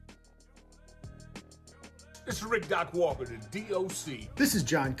This is Rick Doc Walker, the DOC. This is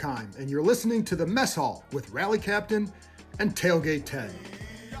John Kime, and you're listening to The Mess Hall with Rally Captain and Tailgate Ted.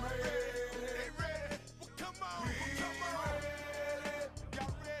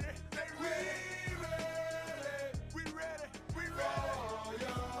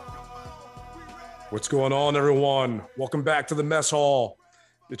 What's going on, everyone? Welcome back to The Mess Hall.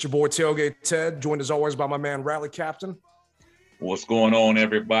 It's your boy Tailgate Ted, joined as always by my man Rally Captain. What's going on,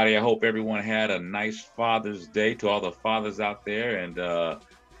 everybody? I hope everyone had a nice Father's Day to all the fathers out there. And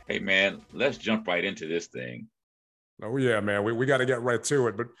hey, man, let's jump right into this thing. Oh, yeah, man. We got to get right to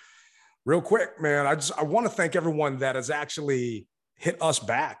it. But real quick, man, I want to thank everyone that has actually hit us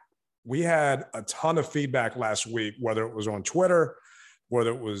back. We had a ton of feedback last week, whether it was on Twitter, whether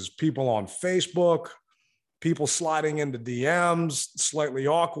it was people on Facebook, people sliding into DMs, slightly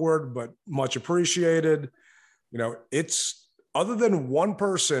awkward, but much appreciated. You know, it's other than one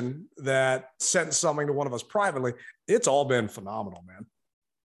person that sent something to one of us privately, it's all been phenomenal, man.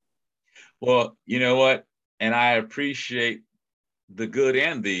 Well, you know what? And I appreciate the good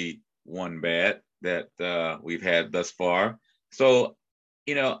and the one bad that we've had thus far. So,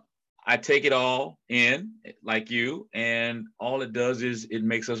 you know, I take it all in like you, and all it does is it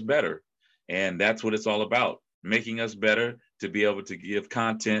makes us better. And that's what it's all about, making us better to be able to give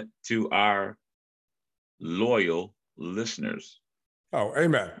content to our loyal listeners. Oh,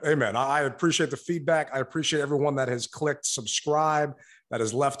 amen. Amen. I appreciate the feedback. I appreciate everyone that has clicked subscribe, that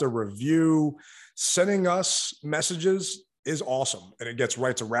has left a review. Sending us messages is awesome, and it gets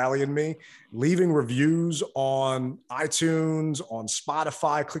right to Rally and me. Leaving reviews on iTunes, on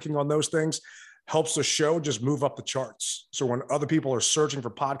Spotify, clicking on those things helps the show just move up the charts. So when other people are searching for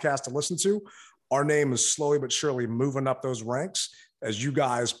podcasts to listen to, our name is slowly but surely moving up those ranks as you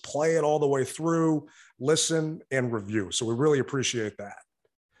guys play it all the way through, listen, and review. So we really appreciate that.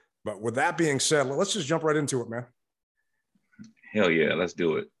 But with that being said, let's just jump right into it, man. Hell yeah, let's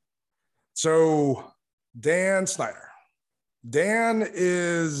do it. So Dan Snyder. Dan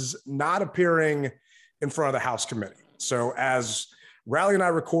is not appearing in front of the House committee. So as Rally and I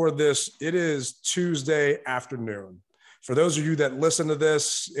record this, it is Tuesday afternoon. For those of you that listen to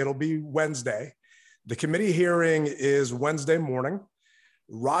this, it'll be Wednesday. The committee hearing is Wednesday morning.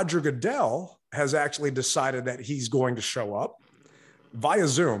 Roger Goodell has actually decided that he's going to show up via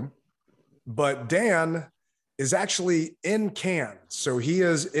Zoom, but Dan is actually in Cannes. So he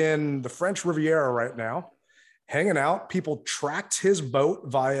is in the French Riviera right now, hanging out. People tracked his boat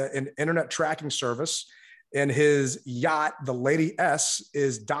via an internet tracking service, and his yacht, the Lady S,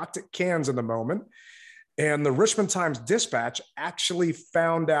 is docked at Cannes in the moment. And the Richmond Times-Dispatch actually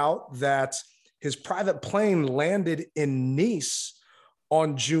found out that his private plane landed in Nice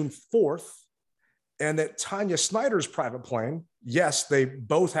on June 4th, and that Tanya Snyder's private plane, yes, they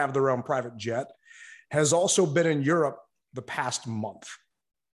both have their own private jet, has also been in Europe the past month.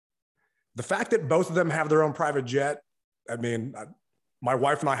 The fact that both of them have their own private jet, I mean, my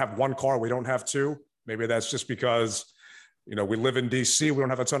wife and I have one car, we don't have two. Maybe that's just because, you know, we live in DC, we don't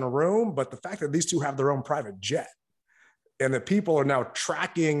have a ton of room, but the fact that these two have their own private jet and that people are now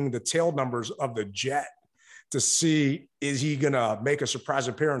tracking the tail numbers of the jet to see, is he going to make a surprise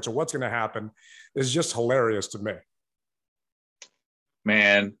appearance or what's going to happen, is just hilarious to me.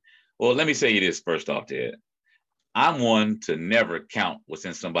 Man, well, let me say you this first off, Ted. I'm one to never count what's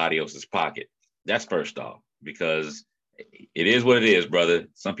in somebody else's pocket. That's first off, because it is what it is, brother.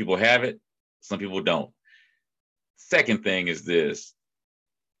 Some people have it, some people don't. Second thing is this.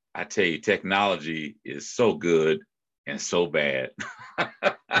 I tell you, technology is so good and so bad.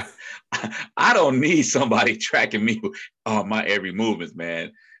 I don't need somebody tracking me on my every movement,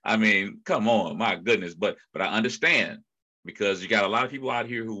 man. I mean, come on, my goodness. But I understand, because you got a lot of people out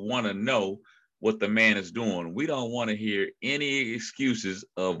here who want to know what the man is doing. We don't want to hear any excuses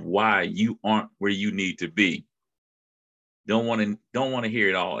of why you aren't where you need to be. Don't want to hear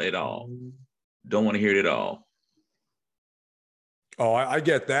it all at all. Don't want to hear it at all. Oh, I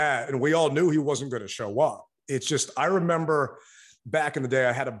get that. And we all knew he wasn't going to show up. It's just, I remember back in the day,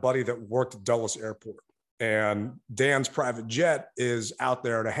 I had a buddy that worked at Dulles Airport, and Dan's private jet is out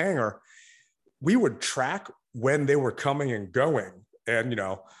there at a hangar. We would track when they were coming and going. And, you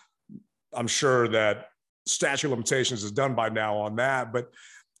know, I'm sure that statute of limitations is done by now on that, but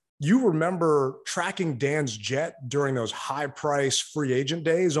you remember tracking Dan's jet during those high price free agent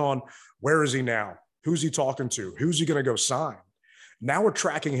days on where is he now? Who's he talking to? Who's he going to go sign? Now we're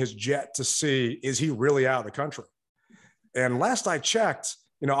tracking his jet to see, is he really out of the country? And last I checked,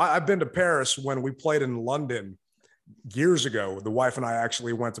 you know, I've been to Paris when we played in London years ago. The wife and I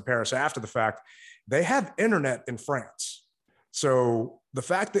actually went to Paris after the fact. They have internet in France. So the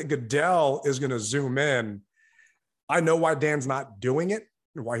fact that Goodell is going to zoom in I know why Dan's not doing it,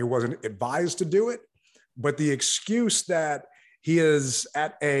 why he wasn't advised to do it, but the excuse that he is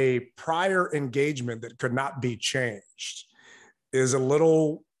at a prior engagement that could not be changed is a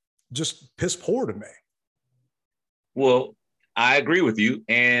little just piss poor to me. Well, I agree with you.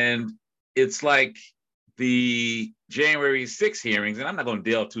 And it's like the January 6th hearings, and I'm not going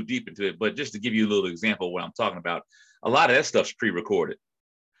to delve too deep into it, but just to give you a little example of what I'm talking about, a lot of that stuff's pre-recorded.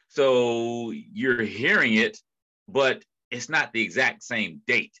 So you're hearing it, but it's not the exact same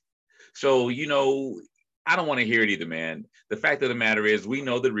date. So, I don't want to hear it either, man. The fact of the matter is we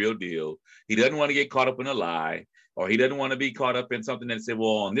know the real deal. He doesn't want to get caught up in a lie, or he doesn't want to be caught up in something that said,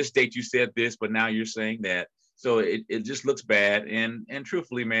 well, on this date you said this, but now you're saying that. So it just looks bad. And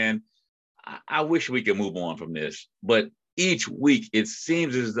truthfully, man, I wish we could move on from this. But each week it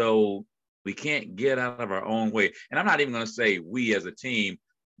seems as though we can't get out of our own way. And I'm not even going to say we as a team,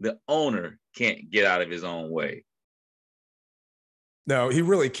 the owner can't get out of his own way. No, he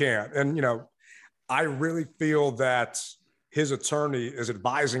really can't. And, I really feel that his attorney is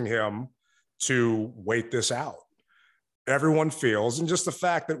advising him to wait this out. Everyone feels, and just the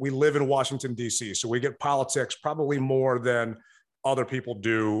fact that we live in Washington, D.C., so we get politics probably more than other people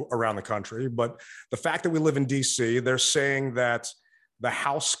do around the country. But the fact that we live in D.C., they're saying that the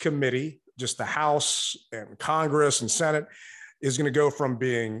House committee, just the House and Congress and Senate, is going to go from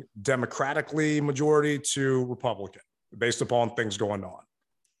being democratically majority to Republican based upon things going on.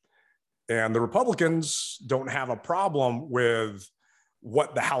 And the Republicans don't have a problem with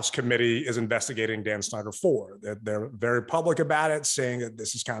what the House committee is investigating Dan Snyder for. They're very public about it, saying that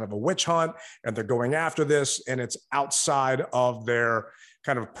this is kind of a witch hunt and they're going after this, and it's outside of their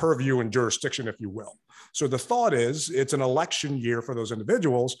kind of purview and jurisdiction, if you will. So the thought is it's an election year for those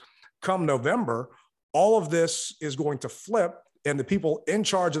individuals. Come November, all of this is going to flip, and the people in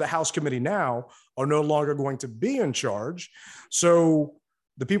charge of the House committee now are no longer going to be in charge. So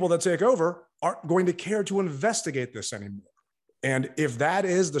the people that take over aren't going to care to investigate this anymore. And if that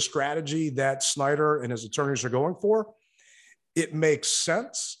is the strategy that Snyder and his attorneys are going for, it makes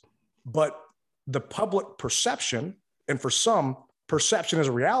sense. But the public perception, and for some, perception is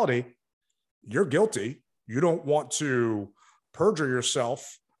a reality, you're guilty. You don't want to perjure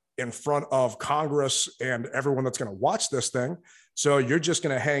yourself in front of Congress and everyone that's going to watch this thing. So you're just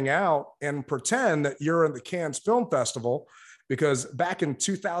going to hang out and pretend that you're in the Cannes Film Festival, because back in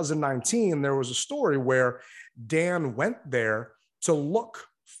 2019, there was a story where Dan went there to look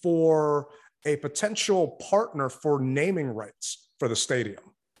for a potential partner for naming rights for the stadium.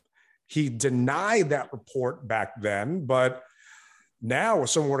 He denied that report back then, but now if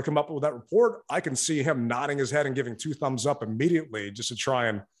someone were to come up with that report, I can see him nodding his head and giving 2 thumbs up immediately just to try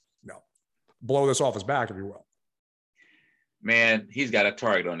and blow this off his back, if you will. Man, he's got a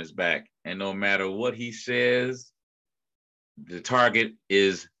target on his back, and no matter what he says, the target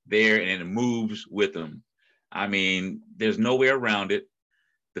is there and it moves with him. I mean, there's no way around it.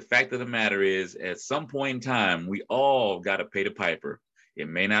 The fact of the matter is, at some point in time, we all got to pay the piper. It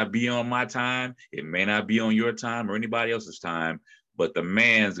may not be on my time. It may not be on your time or anybody else's time, but the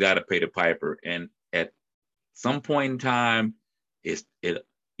man's got to pay the piper. And at some point in time,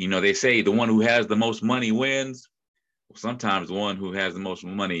 they say the one who has the most money wins. Sometimes the one who has the most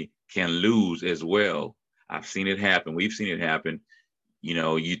money can lose as well. I've seen it happen. We've seen it happen.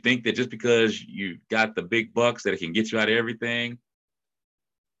 You think that just because you've got the big bucks that it can get you out of everything,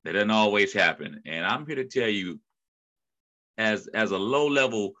 that doesn't always happen. And I'm here to tell you, as a low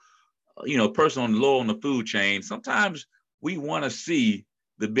level, person low on the food chain, sometimes we want to see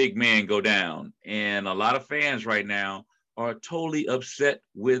the big man go down. And a lot of fans right now are totally upset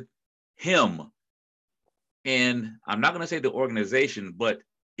with him. And I'm not going to say the organization, but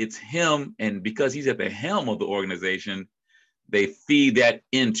it's him. And because he's at the helm of the organization, they feed that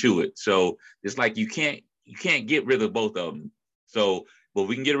into it. So it's like you can't get rid of both of them. So, but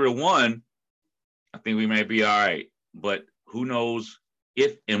we can get rid of one, I think we may be all right. But who knows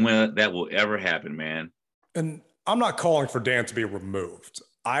if and when that will ever happen, man. And I'm not calling for Dan to be removed.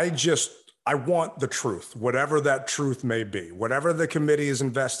 I want the truth, whatever that truth may be, whatever the committee is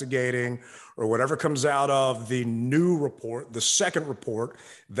investigating or whatever comes out of the new report, the second report,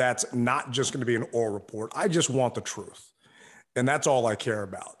 that's not just going to be an oral report. I just want the truth. And that's all I care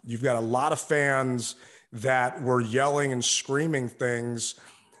about. You've got a lot of fans that were yelling and screaming things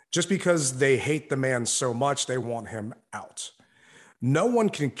just because they hate the man so much, they want him out. No one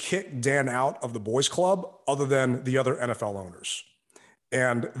can kick Dan out of the boys club other than the other NFL owners.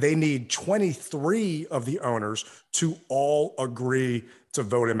 And they need 23 of the owners to all agree to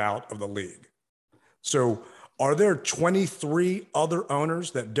vote him out of the league. So Are there 23 other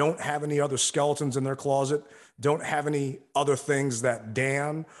owners that don't have any other skeletons in their closet, don't have any other things that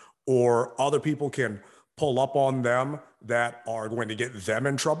Dan or other people can pull up on them that are going to get them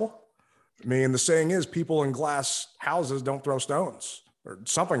in trouble? I mean, the saying is people in glass houses don't throw stones, or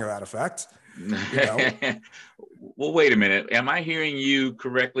something to that effect. You know? Well, wait a minute. Am I hearing you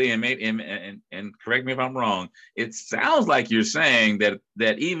correctly? And correct me if I'm wrong. It sounds like you're saying that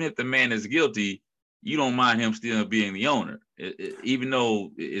even if the man is guilty, you don't mind him still being the owner, even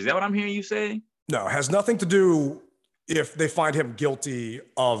though, is that what I'm hearing you say? No, it has nothing to do if they find him guilty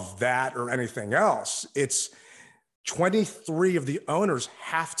of that or anything else. It's 23 of the owners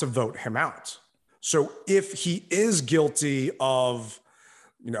have to vote him out. So if he is guilty of,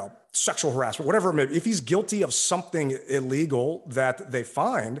 sexual harassment, whatever it may be, if he's guilty of something illegal that they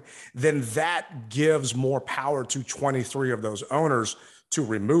find, then that gives more power to 23 of those owners to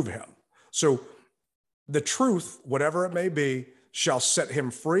remove him. So the truth, whatever it may be, shall set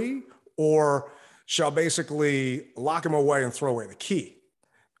him free or shall basically lock him away and throw away the key.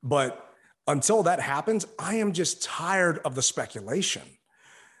 But until that happens, I am just tired of the speculation.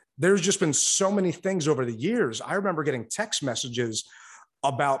 There's just been so many things over the years. I remember getting text messages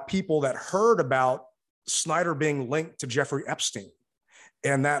about people that heard about Snyder being linked to Jeffrey Epstein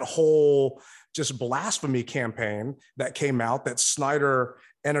and that whole just blasphemy campaign that came out that Snyder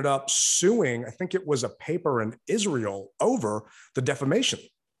ended up suing, I think it was a paper in Israel, over the defamation.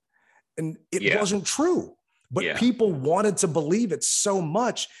 And it wasn't true. But people wanted to believe it so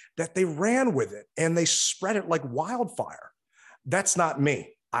much that they ran with it and they spread it like wildfire. That's not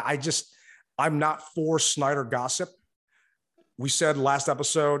me. I'm not for Snyder gossip. We said last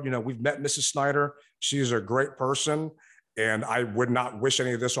episode, we've met Mrs. Snyder. She's a great person and I would not wish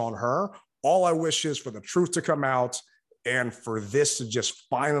any of this on her. All I wish is for the truth to come out and for this to just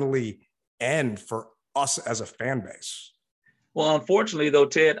finally end for us as a fan base. Well, unfortunately, though,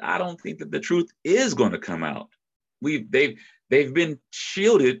 Ted, I don't think that the truth is going to come out. They've been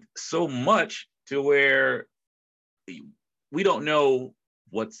shielded so much to where we don't know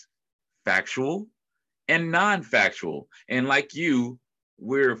what's factual and non-factual. And like you,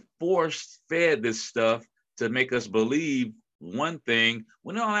 we're force-fed this stuff to make us believe one thing,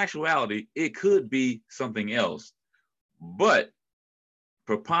 when in all actuality, it could be something else. But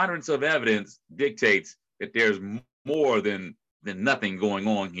preponderance of evidence dictates that there's more than nothing going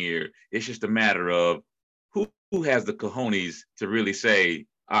on here. It's just a matter of who has the cojones to really say,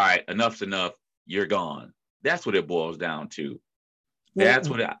 all right, enough's enough, you're gone. That's what it boils down to. That's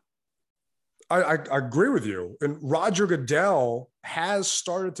what I agree with you. And Roger Goodell has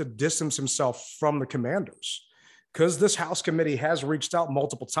started to distance himself from the Commanders because this House committee has reached out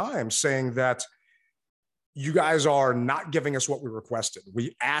multiple times saying that you guys are not giving us what we requested.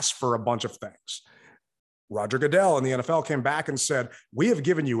 We asked for a bunch of things. Roger Goodell and the NFL came back and said, we have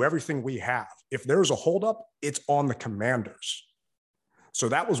given you everything we have. If there's a holdup, it's on the Commanders. So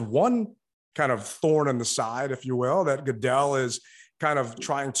that was one kind of thorn in the side, if you will, that Goodell is kind of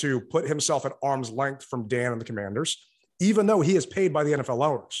trying to put himself at arm's length from Dan and the Commanders, even though he is paid by the NFL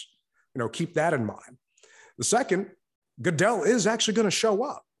owners. Keep that in mind. The second, Goodell is actually going to show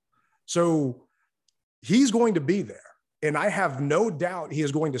up. So he's going to be there. And I have no doubt he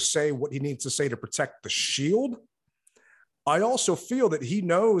is going to say what he needs to say to protect the shield. I also feel that he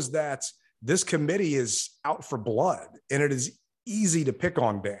knows that this committee is out for blood and it is easy to pick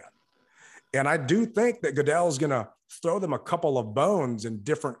on Dan. And I do think that Goodell is going to throw them a couple of bones in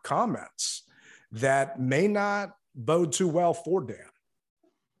different comments that may not bode too well for Dan.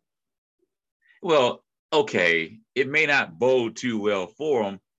 Well, okay, it may not bode too well for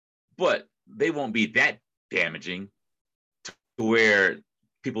him, but they won't be that damaging to where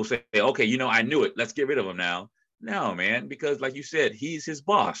people say, okay, I knew it. Let's get rid of him now. No, man, because like you said, he's his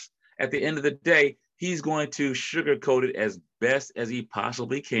boss. At the end of the day, he's going to sugarcoat it as best as he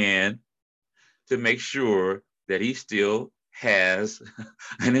possibly can to make sure that he still has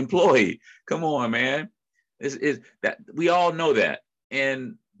an employee. Come on, man. Is that we all know that.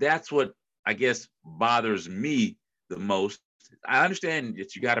 And that's what I guess bothers me the most. I understand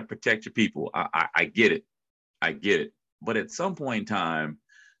that you got to protect your people. I get it. I get it. But at some point in time,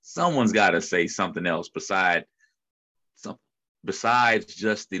 someone's got to say something else besides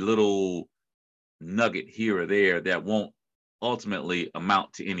just the little nugget here or there that won't ultimately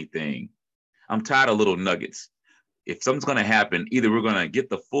amount to anything. I'm tired of little nuggets. If something's going to happen, either we're going to get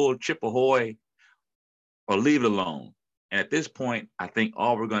the full chip ahoy or leave it alone. And at this point, I think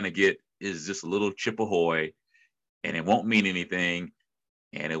all we're going to get is just a little chip ahoy, and it won't mean anything,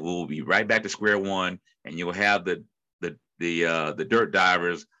 and it will be right back to square one, and you'll have the dirt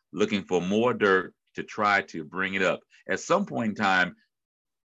divers looking for more dirt to try to bring it up. At some point in time,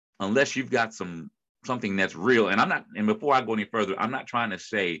 unless you've got something that's real, and before I go any further, I'm not trying to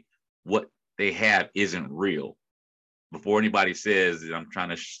say what they have isn't real. Before anybody says that I'm trying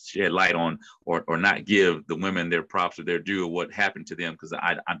to shed light on or not give the women their props or their due or what happened to them, because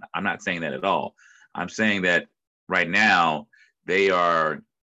I'm not saying that at all. I'm saying that right now they are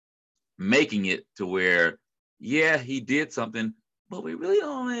making it to where, yeah, he did something, but we really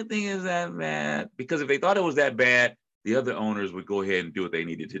don't think it's that bad. Because if they thought it was that bad, the other owners would go ahead and do what they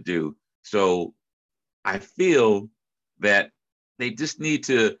needed to do. So I feel that they just need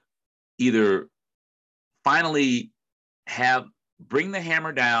to either finally bring the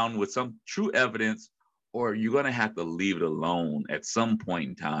hammer down with some true evidence, or you're going to have to leave it alone at some point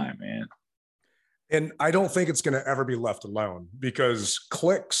in time, man. And I don't think it's going to ever be left alone, because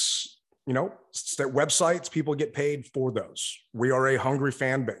clicks, websites, people get paid for those. We are a hungry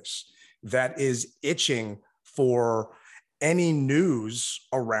fan base that is itching for any news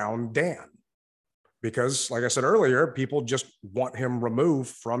around Dan, because like I said earlier, people just want him removed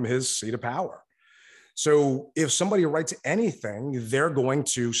from his seat of power. So if somebody writes anything, they're going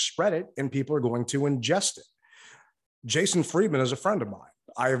to spread it and people are going to ingest it. Jason Friedman is a friend of mine.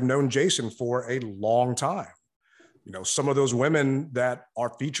 I have known Jason for a long time. Some of those women that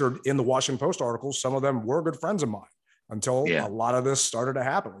are featured in the Washington Post articles, some of them were good friends of mine until a lot of this started to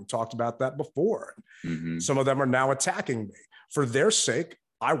happen. We talked about that before. Mm-hmm. Some of them are now attacking me. For their sake,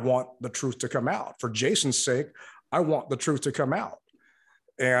 I want the truth to come out. For Jason's sake, I want the truth to come out.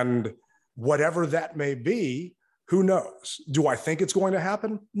 And whatever that may be, who knows? Do I think it's going to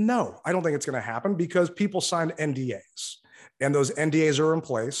happen? No, I don't think it's going to happen, because people signed NDAs and those NDAs are in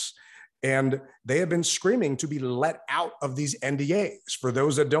place and they have been screaming to be let out of these NDAs. For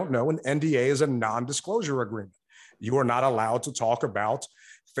those that don't know, an NDA is a non-disclosure agreement. You are not allowed to talk about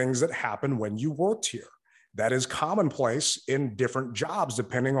things that happen when you worked here. That is commonplace in different jobs,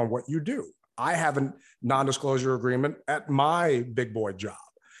 depending on what you do. I have a non-disclosure agreement at my big boy job.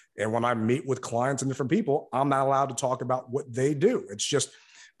 And when I meet with clients and different people, I'm not allowed to talk about what they do. It's just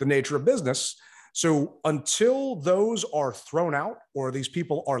the nature of business. So until those are thrown out or these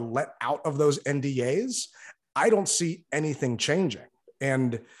people are let out of those NDAs, I don't see anything changing.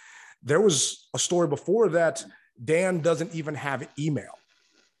 And there was a story before that Dan doesn't even have email,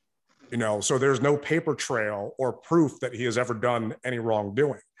 so there's no paper trail or proof that he has ever done any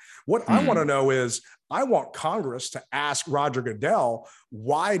wrongdoing. What I want to know is, I want Congress to ask Roger Goodell,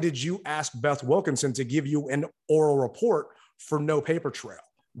 why did you ask Beth Wilkinson to give you an oral report for no paper trail?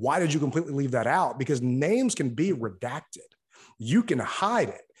 Why did you completely leave that out? Because names can be redacted. You can hide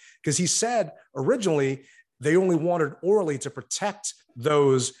it. Because he said originally they only wanted orally to protect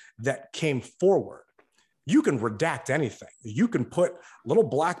those that came forward. You can redact anything. You can put little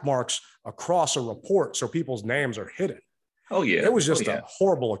black marks across a report so people's names are hidden. Oh, yeah. It was just a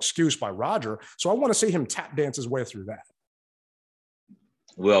horrible excuse by Roger. So I want to see him tap dance his way through that.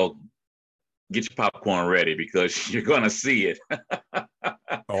 Well, get your popcorn ready, because you're going to see it.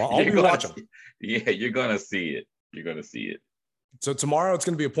 I'll be watching. You're going to see it. You're going to see it. So tomorrow it's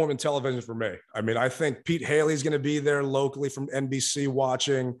going to be appointment television for me. I mean, I think Pete Haley's going to be there locally from NBC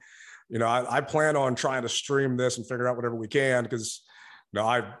watching. I plan on trying to stream this and figure out whatever we can, because,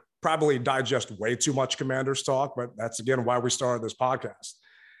 I probably digest way too much Commanders talk, but that's again why we started this podcast.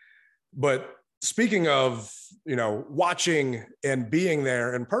 But speaking of, watching and being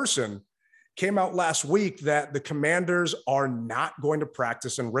there in person, came out last week that the Commanders are not going to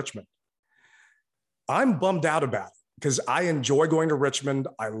practice in Richmond. I'm bummed out about it, because I enjoy going to Richmond.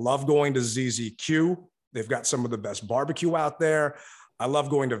 I love going to ZZQ. They've got some of the best barbecue out there. I love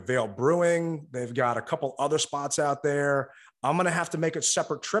going to Vale Brewing. They've got a couple other spots out there. I'm going to have to make a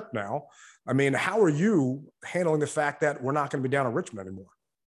separate trip now. I mean, how are you handling the fact that we're not going to be down in Richmond anymore?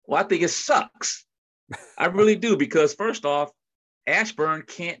 Well, I think it sucks. I really do, because first off, Ashburn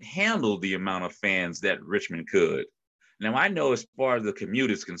can't handle the amount of fans that Richmond could. Now, I know as far as the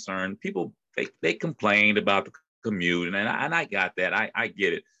commute is concerned, people, they complained about the commute, and I got that. I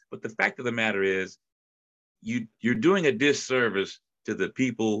get it. But the fact of the matter is, you're doing a disservice to the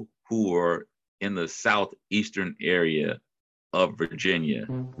people who are in the southeastern area of Virginia.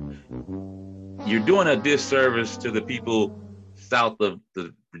 You're doing a disservice to the people south of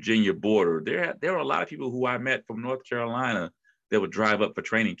the Virginia border. There are a lot of people who I met from North Carolina that would drive up for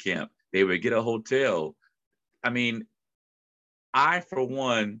training camp. They would get a hotel. I mean, I, for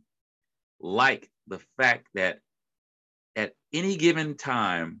one, like the fact that at any given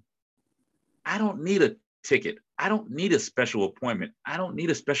time, I don't need a ticket. I don't need a special appointment. I don't need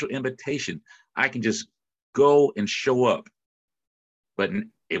a special invitation. I can just go and show up. But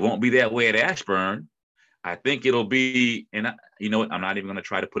It won't be that way at Ashburn. I think it'll be, and you know what? I'm not even going to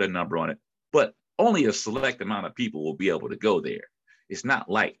try to put a number on it, but only a select amount of people will be able to go there. It's not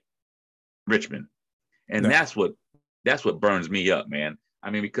like Richmond, and that's what burns me up, man. I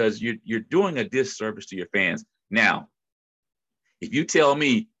mean, because you're doing a disservice to your fans. Now, if you tell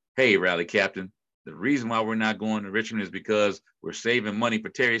me, hey, Rally Captain, the reason why we're not going to Richmond is because we're saving money for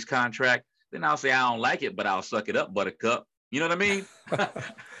Terry's contract, then I'll say I don't like it, but I'll suck it up, Buttercup. You know what I mean?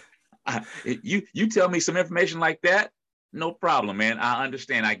 You tell me some information like that, no problem, man. I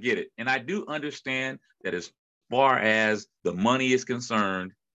understand. I get it. And I do understand that as far as the money is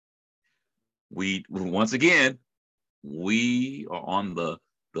concerned, we are on the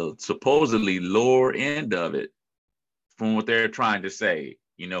supposedly lower end of it from what they're trying to say.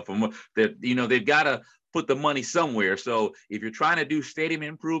 You know, from what they've got to put the money somewhere. So if you're trying to do stadium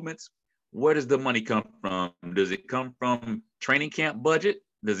improvements, where does the money come from? Does it come from training camp budget?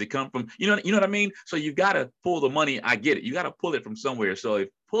 Does it come from, you know what I mean? So you've got to pull the money. I get it. You got to pull it from somewhere. So if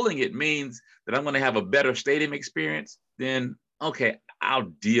pulling it means that I'm going to have a better stadium experience, then okay,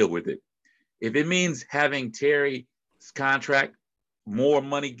 I'll deal with it. If it means having Terry's contract, more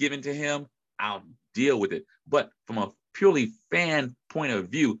money given to him, I'll deal with it. But from a purely fan point of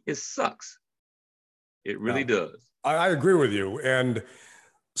view, it sucks. It really does. I agree with you. And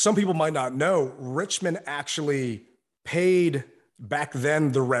some people might not know, Richmond actually paid back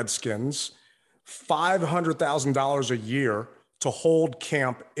then the Redskins $500,000 a year to hold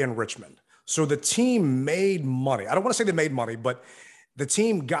camp in Richmond. So the team made money. I don't want to say they made money, but the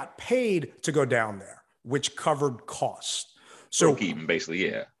team got paid to go down there, which covered costs. So even basically,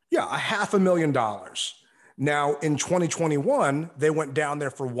 yeah. Yeah, $500,000. Now in 2021, they went down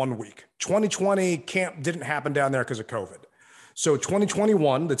there for 1 week. 2020 camp didn't happen down there because of COVID. So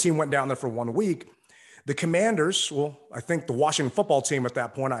 2021, the team went down there for 1 week. The Commanders, well, I think the Washington football team at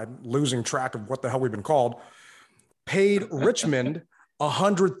that point, I'm losing track of what the hell we've been called, paid Richmond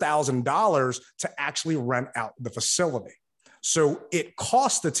 $100,000 to actually rent out the facility. So it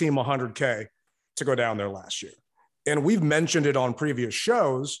cost the team $100K to go down there last year. And we've mentioned it on previous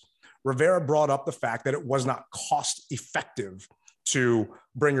shows. Rivera brought up the fact that it was not cost effective to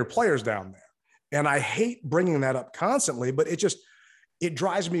bring your players down there. And I hate bringing that up constantly, but it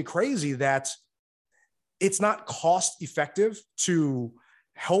drives me crazy that it's not cost effective to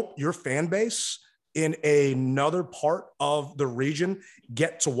help your fan base in another part of the region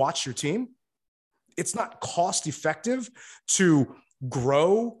get to watch your team. It's not cost effective to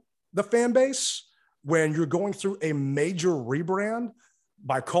grow the fan base when you're going through a major rebrand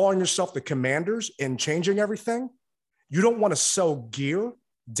by calling yourself the Commanders and changing everything. You don't want to sell gear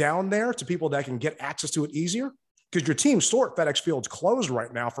down there to people that can get access to it easier, because your team store at FedEx Field's closed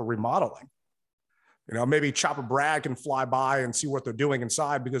right now for remodeling. You know, maybe Chopper Brad can fly by and see what they're doing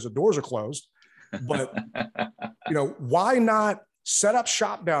inside because the doors are closed. But, you know, why not set up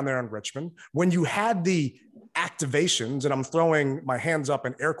shop down there in Richmond when you had the activations? And I'm throwing my hands up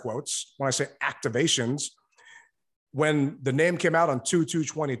in air quotes when I say activations. When the name came out on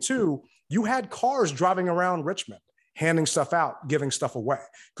 2/2/22, you had cars driving around Richmond, handing stuff out, giving stuff away,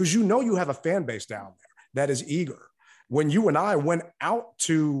 because you know you have a fan base down there that is eager. When you and I went out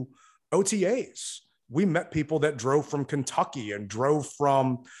to OTAs, we met people that drove from Kentucky and drove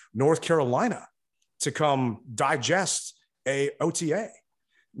from North Carolina to come digest a OTA. I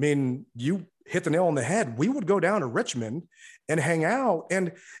mean, you hit the nail on the head. We would go down to Richmond and hang out,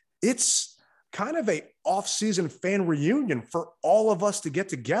 and it's kind of a off-season fan reunion for all of us to get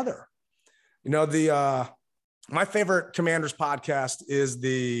together. You know, my favorite Commanders podcast is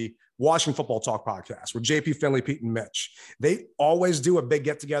the Washington Football Talk podcast with JP, Finley, Pete, and Mitch. They always do a big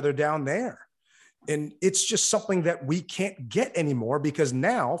get-together down there. And it's just something that we can't get anymore, because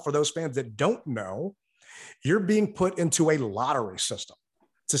now, for those fans that don't know, you're being put into a lottery system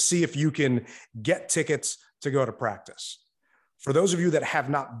to see if you can get tickets to go to practice. For those of you that have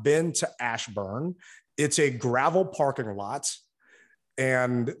not been to Ashburn, it's a gravel parking lot,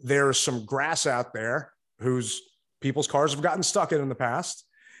 and there's some grass out there whose people's cars have gotten stuck in the past.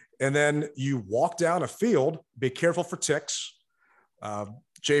 And then you walk down a field, be careful for ticks.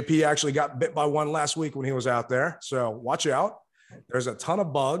 JP actually got bit by one last week when he was out there, so watch out. There's a ton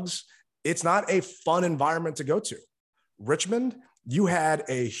of bugs. It's not a fun environment to go to. Richmond, you had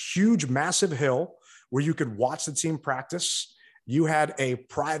a huge, massive hill where you could watch the team practice. You had a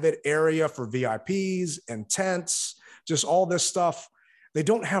private area for VIPs and tents, just all this stuff. They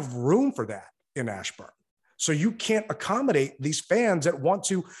don't have room for that in Ashburn. So you can't accommodate these fans that want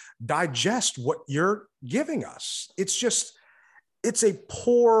to digest what you're giving us. It's a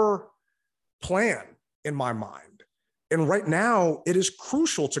poor plan in my mind. And right now, it is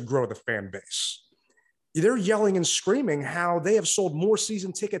crucial to grow the fan base. They're yelling and screaming how they have sold more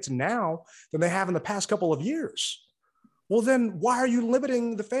season tickets now than they have in the past couple of years. Well, then why are you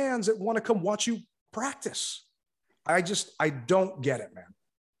limiting the fans that want to come watch you practice? I don't get it, man.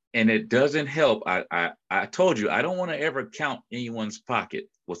 And it doesn't help. I told you, I don't want to ever count anyone's pocket,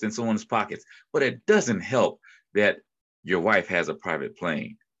 what's in someone's pockets, but it doesn't help that your wife has a private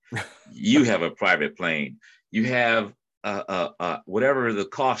plane. You have a private plane. You have whatever the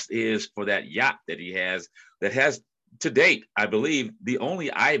cost is for that yacht that he has, that has to date, I believe, the only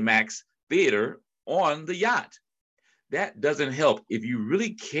IMAX theater on the yacht. That doesn't help. If you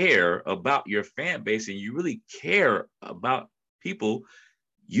really care about your fan base and you really care about people,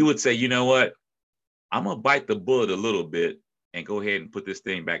 you would say, you know what, I'm going to bite the bullet a little bit and go ahead and put this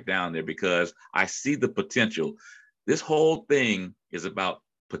thing back down there because I see the potential. This whole thing is about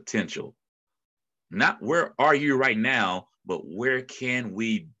potential. Not where are you right now, but where can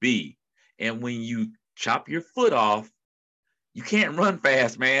we be? And when you chop your foot off, you can't run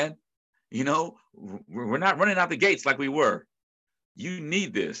fast, man. You know, we're not running out the gates like we were. You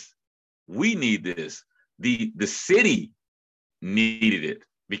need this. We need this. The city needed it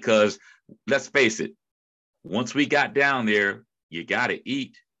because let's face it, once we got down there, you got to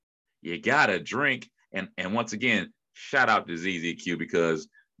eat, you got to drink. And once again, shout out to ZZQ because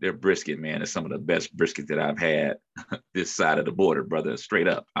their brisket, man, is some of the best brisket that I've had this side of the border, brother. Straight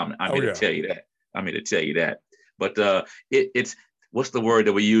up. I'm here to tell you that. I'm here to tell you that. But it's what's the word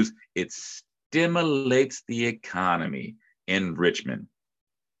that we use? It stimulates the economy in Richmond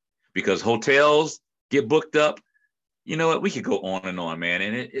because hotels get booked up. You know what? We could go on and on, man.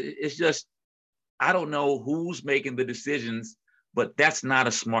 And it's just, I don't know who's making the decisions, but that's not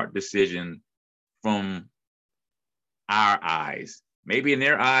a smart decision from our eyes. Maybe in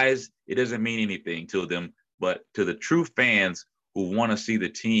their eyes, it doesn't mean anything to them, but to the true fans who want to see the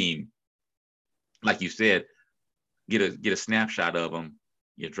team, like you said, get a snapshot of them,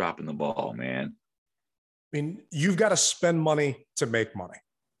 you're dropping the ball, man. I mean, you've got to spend money to make money.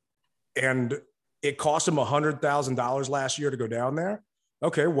 And it cost them $100,000 last year to go down there.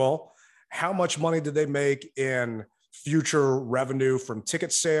 Okay, well, how much money did they make in future revenue from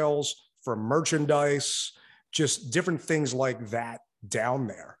ticket sales, from merchandise, just different things like that down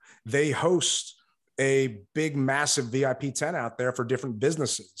there? They host a big, massive VIP tent out there for different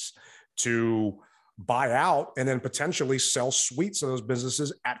businesses to buy out and then potentially sell suites of those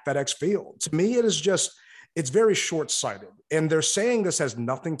businesses at FedEx Field. To me, it's very short-sighted. And they're saying this has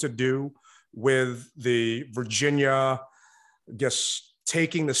nothing to do with the Virginia, I guess,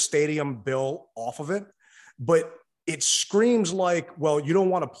 taking the stadium bill off of it. But it screams like, well, you don't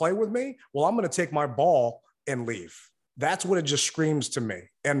want to play with me? Well, I'm going to take my ball and leave. That's what it just screams to me.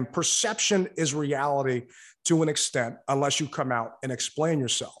 And perception is reality to an extent, unless you come out and explain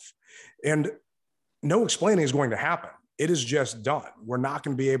yourself. And no explaining is going to happen. It is just done. We're not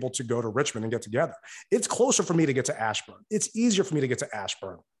going to be able to go to Richmond and get together. It's closer for me to get to Ashburn. It's easier for me to get to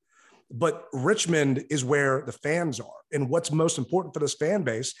Ashburn. But Richmond is where the fans are. And what's most important for this fan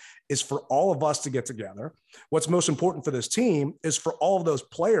base is for all of us to get together. What's most important for this team is for all of those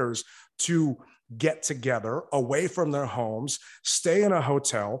players to get together away from their homes, stay in a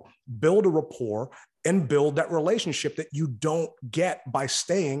hotel, build a rapport, and build that relationship that you don't get by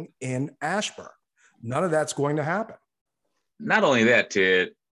staying in Ashburn. None of that's going to happen. Not only that,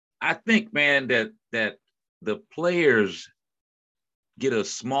 Ted, I think, man, that the players get a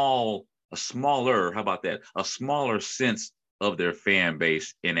smaller sense of their fan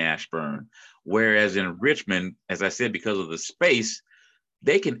base in Ashburn. Whereas in Richmond, as I said, because of the space,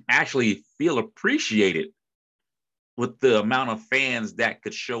 they can actually feel appreciated with the amount of fans that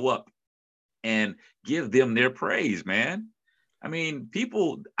could show up and give them their praise, man. I mean,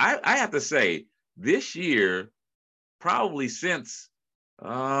 people, I have to say, this year, probably since,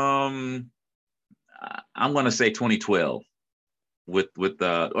 I'm going to say 2012, or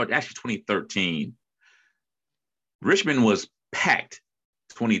actually 2013. Richmond was packed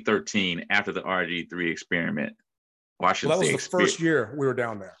 2013 after the RG3 experiment. Well, that was the first year we were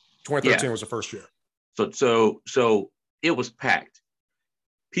down there. 2013 was the first year. So it was packed.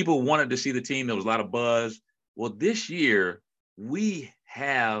 People wanted to see the team. There was a lot of buzz. Well, this year we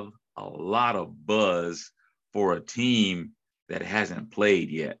have a lot of buzz for a team that hasn't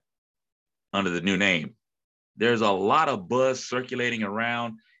played yet under the new name. There's a lot of buzz circulating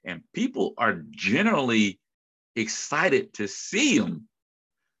around, and people are generally excited to see them.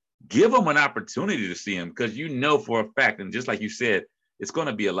 Give them an opportunity to see them, because you know for a fact, and just like you said, it's going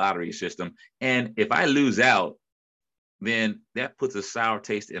to be a lottery system. And if I lose out, then that puts a sour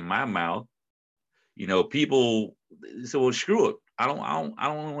taste in my mouth. You know, people So well, screw it. I don't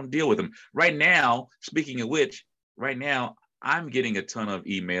want to deal with them right now. Speaking of which, right now I'm getting a ton of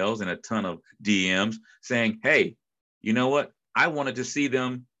emails and a ton of DMs saying, "Hey, you know what? I wanted to see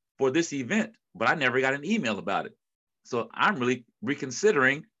them for this event, but I never got an email about it. So I'm really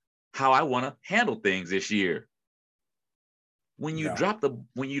reconsidering how I want to handle things this year." When you drop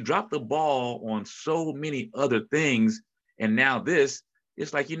the ball on so many other things, and now this,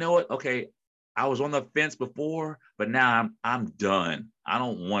 it's like, you know what? Okay, I was on the fence before, but now I'm done. I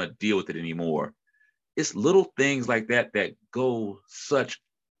don't want to deal with it anymore. It's little things like that that go such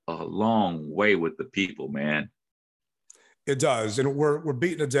a long way with the people, man. It does. And we're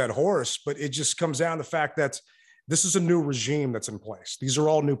beating a dead horse, but it just comes down to the fact that this is a new regime that's in place. These are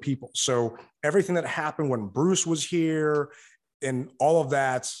all new people. So everything that happened when Bruce was here and all of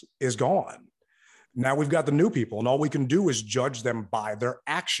that is gone. Now we've got the new people, and all we can do is judge them by their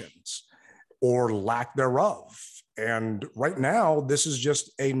actions or lack thereof. And right now, this is just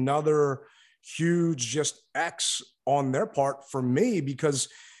another huge just X on their part for me, because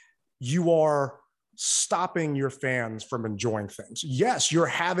you are stopping your fans from enjoying things. Yes, you're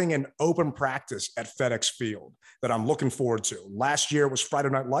having an open practice at FedEx Field that I'm looking forward to. Last year was Friday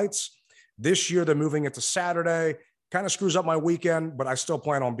Night Lights. This year, they're moving it to Saturday. Kind of screws up my weekend, but I still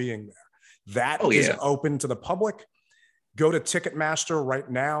plan on being there. That is open to the public. Go to Ticketmaster right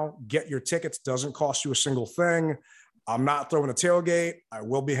now. Get your tickets. Doesn't cost you a single thing. I'm not throwing a tailgate. I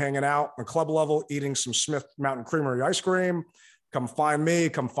will be hanging out on club level, eating some Smith Mountain Creamery ice cream. Come find me.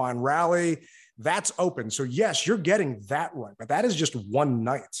 Come find Rally. That's open. So yes, you're getting that right, but that is just one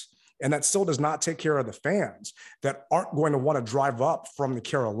night. And that still does not take care of the fans that aren't going to want to drive up from the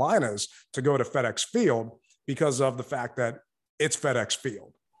Carolinas to go to FedEx Field because of the fact that it's FedEx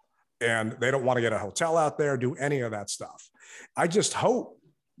Field and they don't want to get a hotel out there, do any of that stuff. I just hope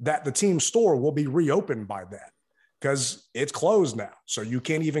that the team store will be reopened by then, because it's closed now. So you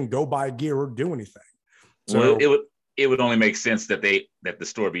can't even go buy gear or do anything. So well, it would only make sense that the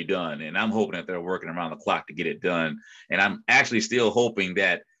store be done. And I'm hoping that they're working around the clock to get it done. And I'm actually still hoping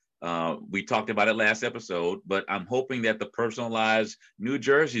that we talked about it last episode, but I'm hoping that the personalized New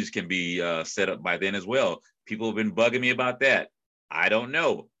Jerseys can be set up by then as well. People have been bugging me about that. I don't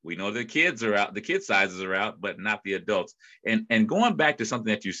know. We know the kids are out, the kid sizes are out, but not the adults. And going back to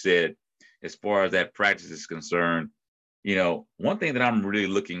something that you said, as far as that practice is concerned, you know, one thing that I'm really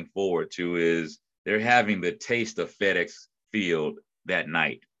looking forward to is they're having the taste of FedEx Field that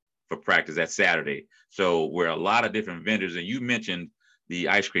night for practice that Saturday. So where a lot of different vendors, and you mentioned the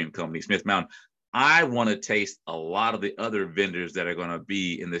ice cream company, Smith Mountain, I want to taste a lot of the other vendors that are going to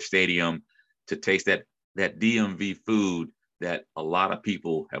be in the stadium to taste that DMV food that a lot of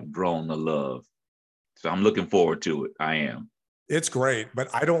people have grown to love. So I'm looking forward to it. I am. It's great, but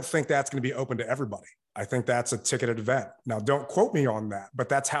I don't think that's going to be open to everybody. I think that's a ticketed event. Now, don't quote me on that, but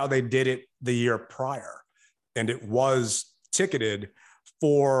that's how they did it the year prior. And it was ticketed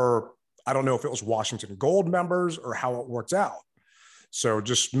for, I don't know if it was Washington Gold members or how it worked out. So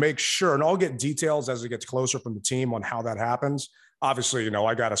just make sure, and I'll get details as it gets closer from the team on how that happens. Obviously, you know,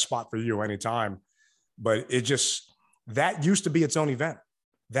 I got a spot for you anytime, but it just, that used to be its own event.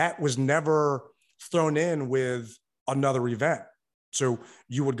 That was never thrown in with another event. So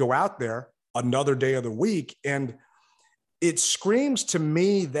you would go out there another day of the week, and it screams to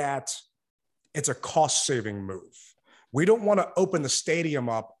me that it's a cost-saving move. We don't want to open the stadium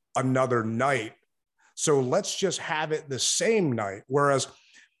up another night, so let's just have it the same night. Whereas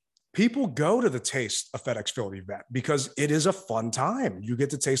people go to the Taste of FedEx Field event because it is a fun time. You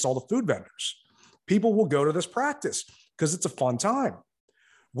get to taste all the food vendors. People will go to this practice because it's a fun time.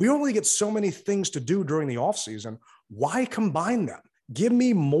 We only get so many things to do during the off season. Why combine them? Give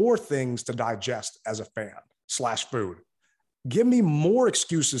me more things to digest as a fan / food. Give me more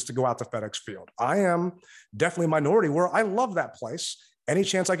excuses to go out to FedEx Field. I am definitely a minority where I love that place. Any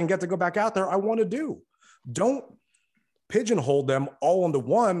chance I can get to go back out there, I want to do. Don't pigeonhole them all into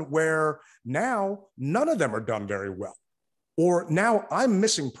one where now none of them are done very well. Or now I'm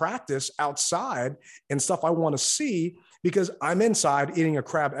missing practice outside and stuff I want to see because I'm inside eating a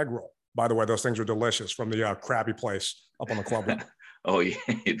crab egg roll. By the way, those things are delicious from the crabby place up on the club level. Oh, yeah,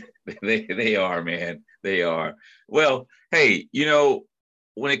 they are, man. They are. Well, hey, you know,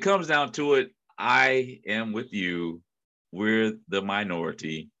 when it comes down to it, I am with you. We're the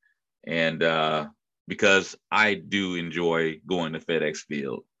minority. And because I do enjoy going to FedEx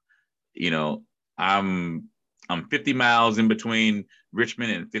Field. You know, I'm 50 miles in between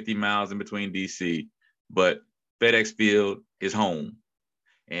Richmond and 50 miles in between DC, but FedEx Field is home.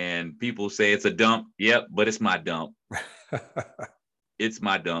 And people say it's a dump. Yep, but it's my dump. It's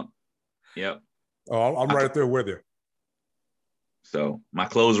my dump. Yep. Oh, I'm right there with you. So my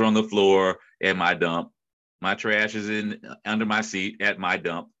clothes are on the floor at my dump. My trash is in under my seat at my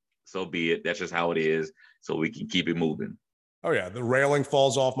dump. So be it. That's just how it is. So we can keep it moving. Oh yeah, the railing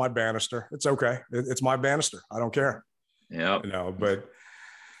falls off my banister. It's okay. It's my banister. I don't care. Yeah. But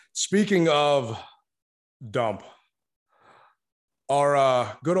speaking of dump,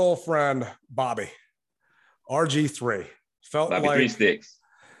 our good old friend Bobby, RG3, felt Bobby like 3 Sticks.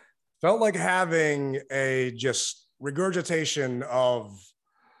 Felt like having a just regurgitation of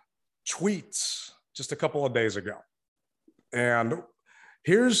tweets just a couple of days ago. And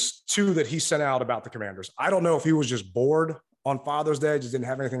here's two that he sent out about the Commanders. I don't know if he was just bored on Father's Day, just didn't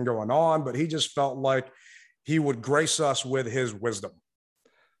have anything going on, but he just felt like he would grace us with his wisdom.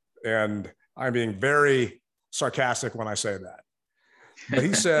 And I'm being very sarcastic when I say that. But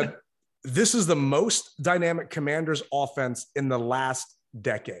he said, this is the most dynamic Commanders offense in the last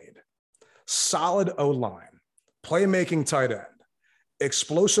decade. Solid O-line, playmaking tight end,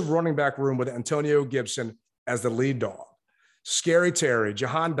 explosive running back room with Antonio Gibson as the lead dog, Scary Terry,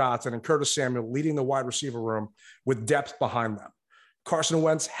 Jahan Dotson, and Curtis Samuel leading the wide receiver room with depth behind them. Carson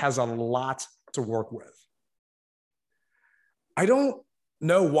Wentz has a lot to work with. I don't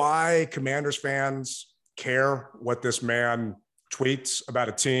know why Commanders fans care what this man tweets about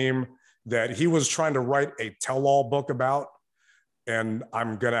a team that he was trying to write a tell-all book about. And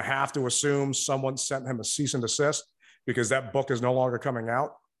I'm going to have to assume someone sent him a cease and desist because that book is no longer coming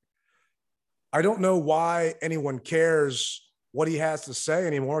out. I don't know why anyone cares what he has to say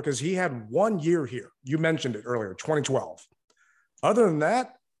anymore because he had 1 year here. You mentioned it earlier, 2012. Other than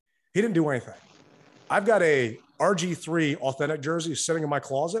that, he didn't do anything. I've got a RG3 authentic jersey sitting in my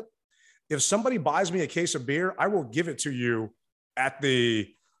closet. If somebody buys me a case of beer, I will give it to you at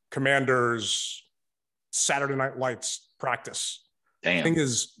the Commanders Saturday Night Lights practice. Damn. The thing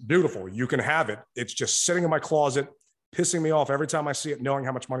is beautiful. You can have it. It's just sitting in my closet, pissing me off every time I see it, knowing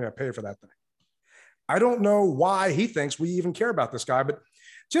how much money I pay for that thing. I don't know why he thinks we even care about this guy, but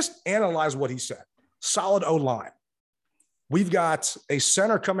just analyze what he said. Solid O-line. We've got a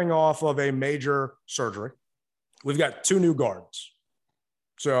center coming off of a major surgery. We've got 2 new guards.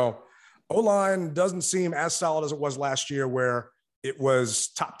 So O-line doesn't seem as solid as it was last year where it was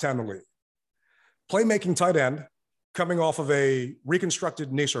top 10 in the league. Playmaking tight end coming off of a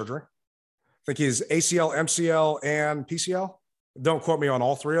reconstructed knee surgery. I think he's ACL, MCL, and PCL. Don't quote me on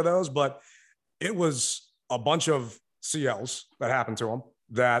all 3 of those, but it was a bunch of CLs that happened to him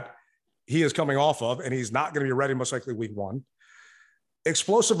that he is coming off of, and he's not going to be ready most likely week 1.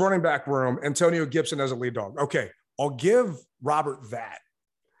 Explosive running back room, Antonio Gibson as a lead dog. Okay, I'll give Robert that.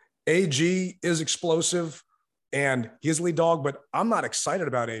 AG is explosive, and he's lead dog, but I'm not excited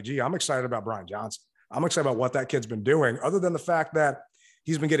about AG. I'm excited about Brian Johnson. I'm excited about what that kid's been doing, other than the fact that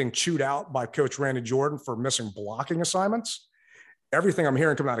he's been getting chewed out by Coach Randy Jordan for missing blocking assignments. Everything I'm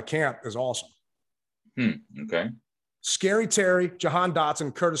hearing coming out of camp is awesome. Okay. Scary Terry, Jahan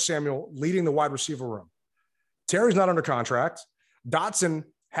Dotson, Curtis Samuel leading the wide receiver room. Terry's not under contract. Dotson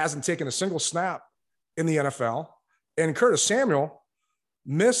hasn't taken a single snap in the NFL. And Curtis Samuel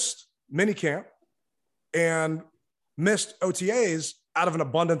missed minicamp and missed OTAs out of an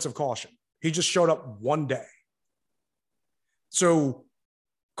abundance of caution. He just showed up 1 day. So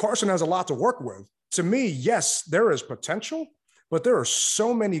Carson has a lot to work with. To me, yes, there is potential, but there are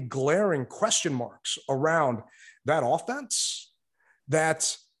so many glaring question marks around that offense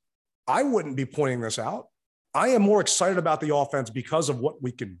that I wouldn't be pointing this out. I am more excited about the offense because of what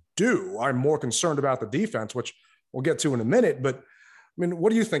we can do. I'm more concerned about the defense, which we'll get to in a minute. But, I mean,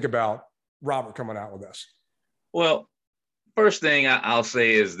 what do you think about Robert coming out with this? Well, first thing I'll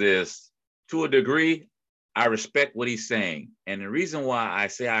say is this. To a degree, I respect what he's saying. And the reason why I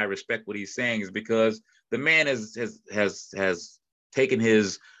say I respect what he's saying is because the man has taken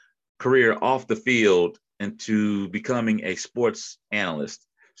his career off the field into becoming a sports analyst.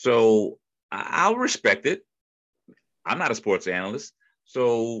 So I'll respect it. I'm not a sports analyst,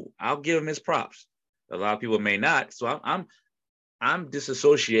 so I'll give him his props. A lot of people may not. So I'm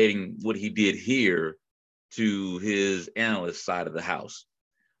disassociating what he did here to his analyst side of the house.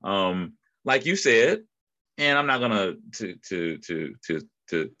 Like you said, and I'm not gonna to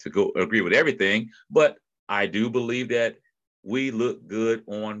go agree with everything, but I do believe that we look good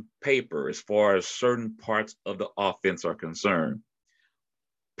on paper as far as certain parts of the offense are concerned.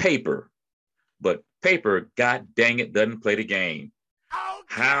 Paper, but paper, god dang it, doesn't play the game.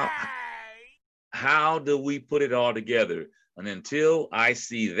 Okay. How do we put it all together? And until I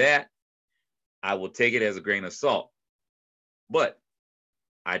see that, I will take it as a grain of salt. But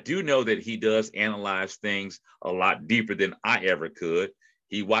I do know that he does analyze things a lot deeper than I ever could.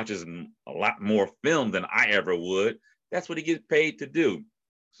 He watches a lot more film than I ever would. That's what he gets paid to do.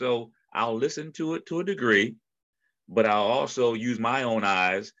 So I'll listen to it to a degree, but I'll also use my own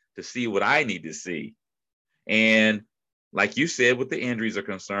eyes to see what I need to see. And like you said, with the injuries are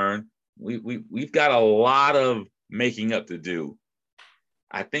concerned, we've got a lot of making up to do.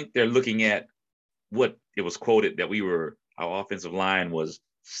 I think they're looking at what it was quoted that our offensive line was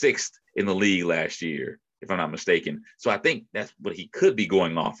 6th in the league last year, if I'm not mistaken. So I think that's what he could be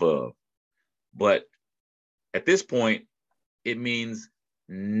going off of. But at this point, it means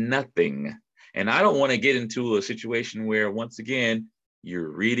nothing. And I don't want to get into a situation where, once again, you're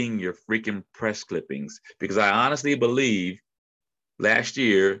reading your freaking press clippings, because I honestly believe last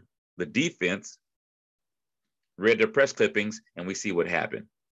year, the defense read their press clippings and we see what happened.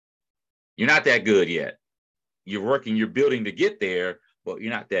 You're not that good yet. You're building to get there, but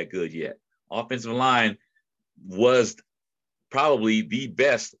you're not that good yet. Offensive line was probably the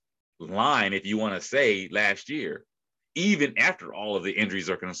best line, if you want to say, last year. Even after all of the injuries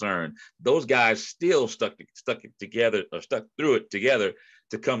are concerned, those guys still stuck it together, or stuck through it together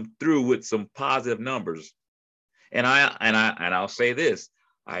to come through with some positive numbers. And I'll say this: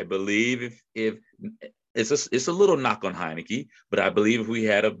 I believe if it's a little knock on Heineke, but I believe if we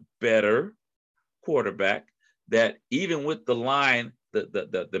had a better quarterback, that even with the line,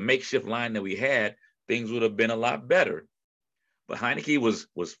 the makeshift line that we had, things would have been a lot better. But Heineke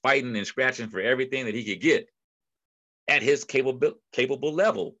was fighting and scratching for everything that he could get at his capable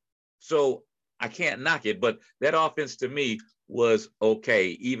level. So I can't knock it, but that offense to me was okay,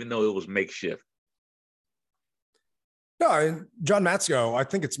 even though it was makeshift. No, John Matsko, I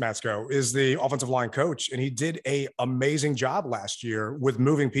think it's Matsko, is the offensive line coach, and he did an amazing job last year with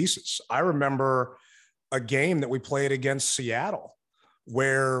moving pieces. I remember a game that we played against Seattle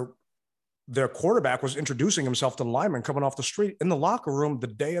where their quarterback was introducing himself to linemen coming off the street in the locker room the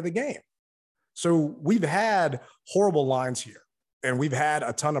day of the game. So we've had horrible lines here and we've had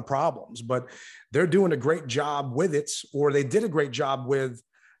a ton of problems, but they're doing a great job with it, or they did a great job with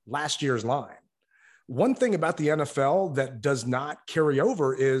last year's line. One thing about the NFL that does not carry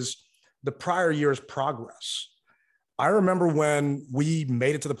over is the prior year's progress. I remember when we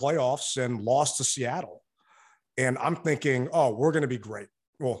made it to the playoffs and lost to Seattle, and I'm thinking, oh, we're going to be great.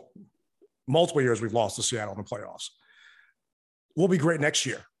 Well, multiple years we've lost to Seattle in the playoffs. We'll be great next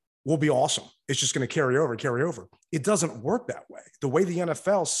year. We'll be awesome. It's just going to carry over. It doesn't work that way. The way the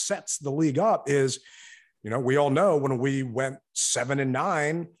NFL sets the league up is, we all know when we went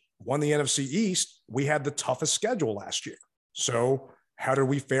 7-9, won the NFC East, we had the toughest schedule last year. So how did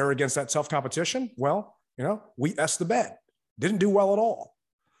we fare against that tough competition? Well, we S the bed. Didn't do well at all.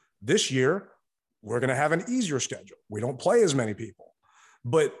 This year, we're going to have an easier schedule. We don't play as many people.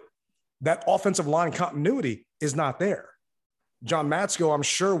 But that offensive line continuity is not there. John Matsko, I'm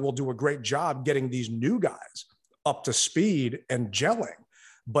sure, will do a great job getting these new guys up to speed and gelling.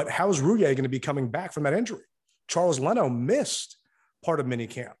 But how's Rouillet going to be coming back from that injury? Charles Leno missed part of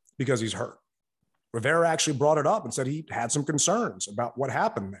minicamp because he's hurt. Rivera actually brought it up and said he had some concerns about what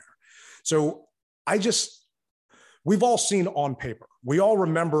happened there. So we've all seen on paper. We all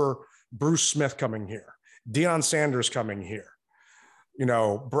remember Bruce Smith coming here, Deion Sanders coming here,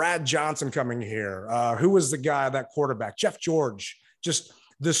 Brad Johnson coming here. Who was the guy, that quarterback? Jeff George, just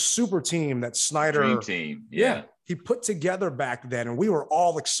this super team that Snyder. Dream team. Yeah. He put together back then, and we were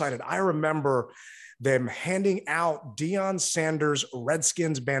all excited. I remember them handing out Deion Sanders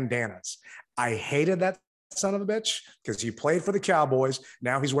Redskins bandanas. I hated that son of a bitch because he played for the Cowboys.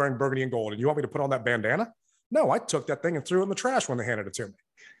 Now he's wearing burgundy and gold. And you want me to put on that bandana? No, I took that thing and threw it in the trash when they handed it to me.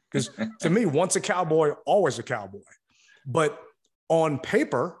 Because to me, once a Cowboy, always a Cowboy. But on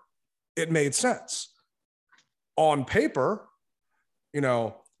paper, it made sense. On paper,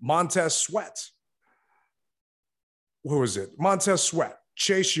 Montez Sweat. Who was it? Montez Sweat,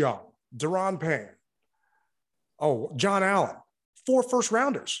 Chase Young, Deron Payne. Oh, John Allen. 4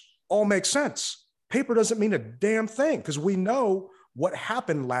 first-rounders. All makes sense. Paper doesn't mean a damn thing because we know what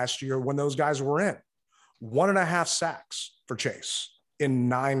happened last year when those guys were in. 1.5 sacks for Chase in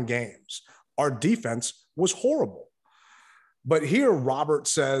 9 games. Our defense was horrible. But here, Robert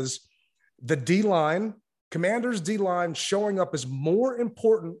says the D-line, Commanders' D-line showing up is more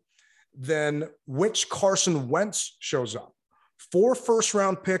important than which Carson Wentz shows up. 4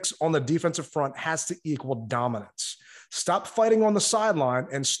 first-round picks on the defensive front has to equal dominance. Stop fighting on the sideline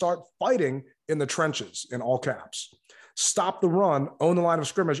and start fighting in the trenches, in all caps. Stop the run, own the line of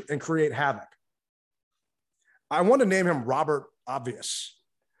scrimmage, and create havoc. I want to name him Robert Obvious,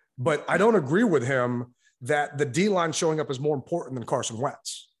 but I don't agree with him that the D-line showing up is more important than Carson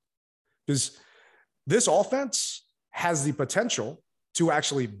Wentz. Because this offense has the potential to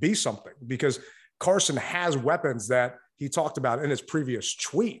actually be something, because Carson has weapons that he talked about in his previous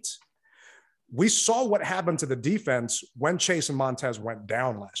tweet. We saw what happened to the defense when Chase and Montez went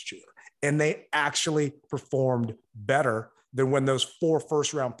down last year, and they actually performed better than when those 4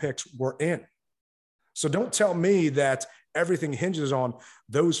 first-round picks were in. So don't tell me that everything hinges on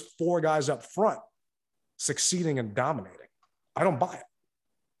those 4 guys up front succeeding and dominating. I don't buy it.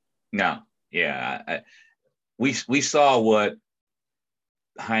 No, yeah. We saw what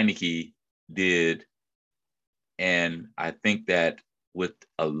Heineke did, and I think that with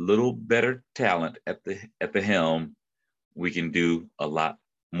a little better talent at the helm, we can do a lot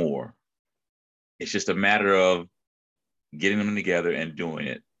more. It's just a matter of getting them together and doing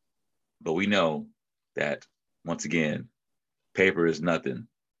it. But we know that, once again, paper is nothing.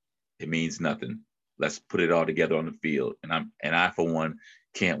 It means nothing. Let's put it all together on the field. And I for one,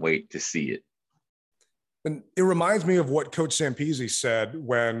 can't wait to see it. And it reminds me of what Coach Sampisi said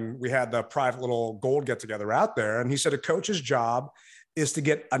when we had the private little gold get together out there. And he said a coach's job is to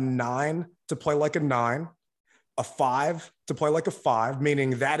get a 9 to play like a 9, a 5 to play like a 5,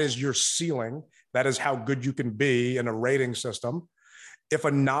 meaning that is your ceiling. That is how good you can be in a rating system. If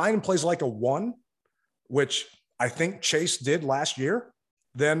a 9 plays like a 1, which I think Chase did last year,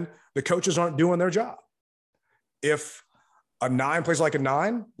 then the coaches aren't doing their job. If a 9 plays like a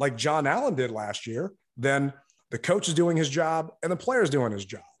 9, like John Allen did last year, then the coach is doing his job and the player is doing his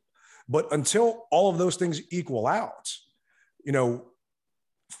job. But until all of those things equal out,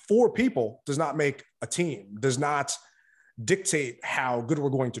 4 people does not make a team, does not dictate how good we're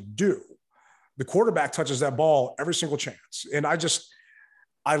going to do. The quarterback touches that ball every single chance. And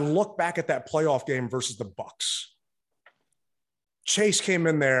I look back at that playoff game versus the Bucs. Chase came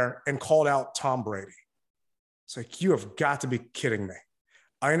in there and called out Tom Brady. It's like, you have got to be kidding me.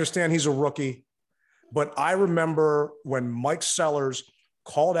 I understand he's a rookie, but I remember when Mike Sellers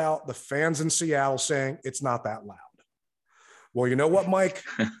called out the fans in Seattle saying, it's not that loud. Well, you know what, Mike?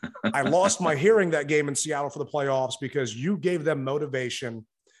 I lost my hearing that game in Seattle for the playoffs because you gave them motivation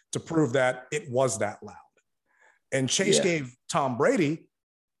to prove that it was that loud. And Chase gave Tom Brady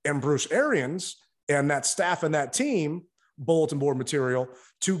and Bruce Arians and that staff and that team bulletin board material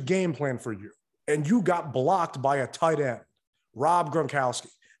to game plan for you. And you got blocked by a tight end, Rob Gronkowski,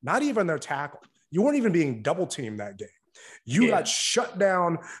 not even their tackle. You weren't even being double teamed that game. You got shut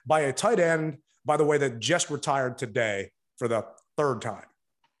down by a tight end, by the way, that just retired today for the 3rd time.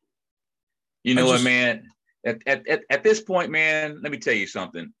 You know what, man? At this point, man, let me tell you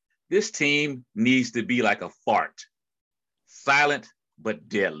something. This team needs to be like a fart, silent but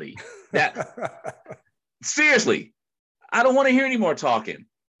deadly. Seriously, I don't want to hear any more talking.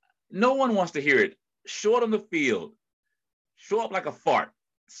 No one wants to hear it. Show it on the field. Show up like a fart,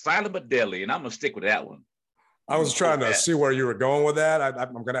 silent but deadly, and I'm going to stick with that one. I was trying to see where you were going with that.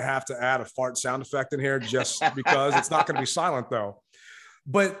 I'm going to have to add a fart sound effect in here just because it's not going to be silent, though.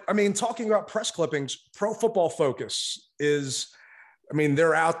 But, I mean, talking about press clippings, Pro Football Focus is – I mean,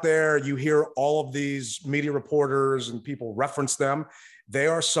 they're out there. You hear all of these media reporters and people reference them. They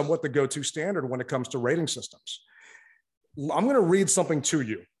are somewhat the go-to standard when it comes to rating systems. I'm going to read something to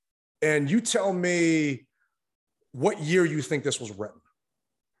you, and you tell me what year you think this was written.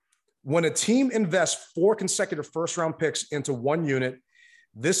 When a team invests 4 consecutive first-round picks into one unit,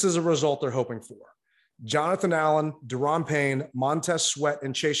 this is a result they're hoping for. Jonathan Allen, Daron Payne, Montez Sweat,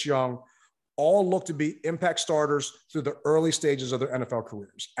 and Chase Young all look to be impact starters through the early stages of their NFL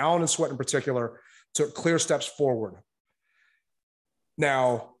careers. Allen and Sweat in particular took clear steps forward.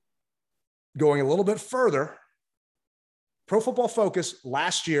 Now, going a little bit further, Pro Football Focus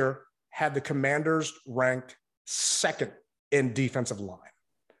last year had the Commanders ranked 2nd in defensive line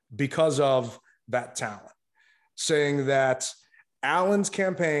because of that talent, saying that Allen's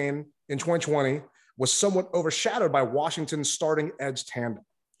campaign in 2020 was somewhat overshadowed by Washington's starting edge tandem.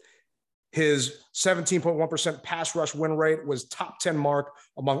 His 17.1% pass rush win rate was top 10 mark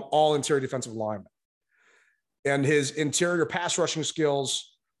among all interior defensive linemen. And his interior pass rushing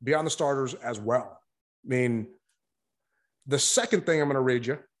skills beyond the starters as well. I mean, the second thing I'm going to read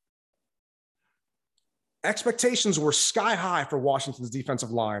you, expectations were sky high for Washington's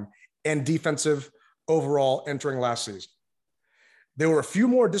defensive line and defensive overall entering last season. There were a few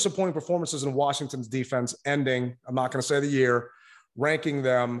more disappointing performances in Washington's defense ending, I'm not going to say the year, ranking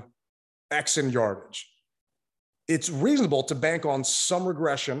them X in yardage. It's reasonable to bank on some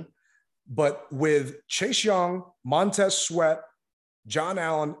regression, but with Chase Young, Montez Sweat, John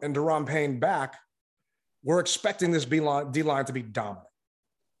Allen, and Daron Payne back, we're expecting this D-line to be dominant.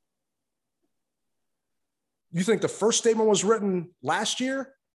 You think the first statement was written last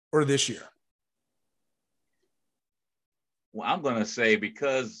year or this year? Well, I'm going to say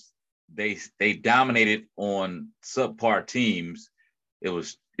because they dominated on subpar teams. It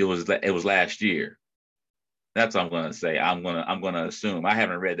was last year. That's what I'm gonna say. I'm gonna assume. I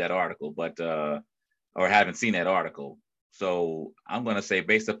haven't read that article, but or haven't seen that article. So I'm gonna say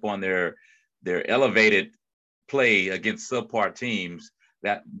based upon their elevated play against subpar teams,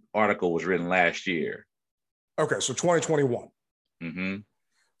 that article was written last year. Okay, so 2021. Mm-hmm.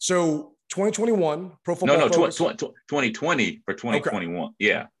 So 2021 Pro Football Focus. 2020 for 2021. Okay.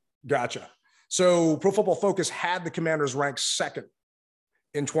 Yeah. Gotcha. So Pro Football Focus had the Commanders ranked second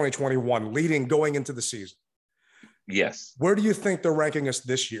in 2021, leading going into the season. Yes. Where do you think they're ranking us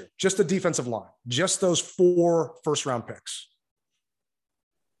this year? Just the defensive line, just those 4 first-round picks.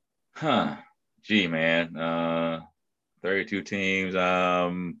 Gee, man. 32 teams.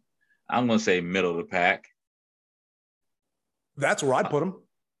 I'm going to say middle of the pack. That's where I'd put them.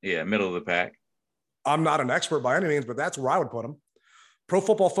 Yeah, middle of the pack. I'm not an expert by any means, but that's where I would put them. Pro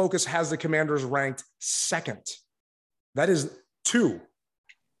Football Focus has the Commanders ranked second. That is 2.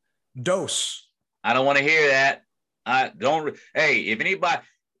 Dose. I don't want to hear that. Hey, if anybody,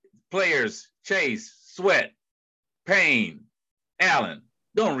 players, Chase, Sweat, Payne, Allen,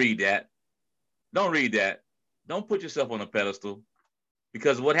 don't read that. Don't read that. Don't put yourself on a pedestal,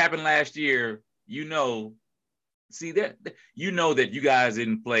 because what happened last year, that you guys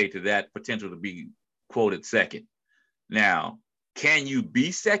didn't play to that potential to be quoted second. Now, can you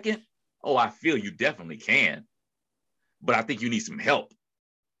be second? Oh, I feel you definitely can. But I think you need some help.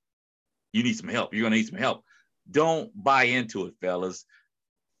 You're going to need some help. Don't buy into it, fellas.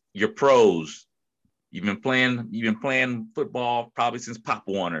 You're pros. You've been playing football probably since Pop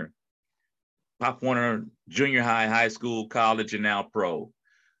Warner. Pop Warner, junior high, high school, college, and now pro.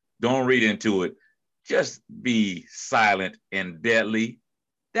 Don't read into it. Just be silent and deadly.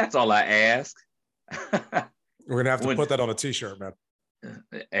 That's all I ask. We're going to have to put that on a T-shirt, man.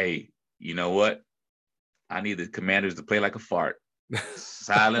 Hey, you know what? I need the Commanders to play like a fart.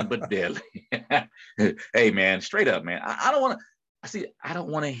 Silent but deadly. Hey, man, straight up, man. I don't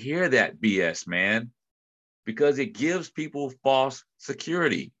want to hear that BS, man, because it gives people false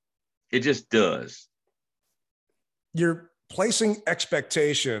security. It just does. You're placing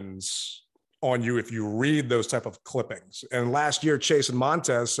expectations on you if you read those type of clippings. And last year, Chase and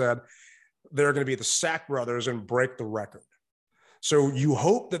Montez said they're going to be the Sack brothers and break the record. So you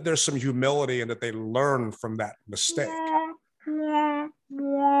hope that there's some humility and that they learn from that mistake.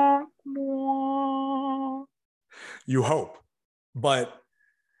 You hope. But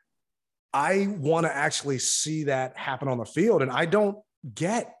I want to actually see that happen on the field. And I don't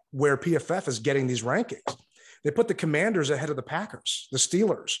get where PFF is getting these rankings. They put the Commanders ahead of the Packers, the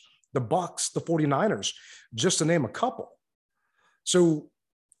Steelers, the Bucks, the 49ers, just to name a couple. So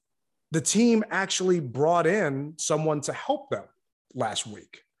the team actually brought in someone to help them last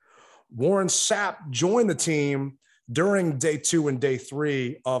week. Warren Sapp joined the team during day 2 and day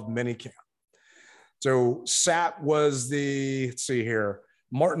 3 of minicamp. So Sapp was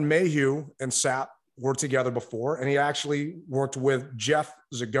Martin Mayhew and Sapp were together before, and he actually worked with Jeff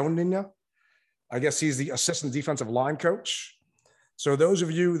Zagonina. I guess he's the assistant defensive line coach. So those of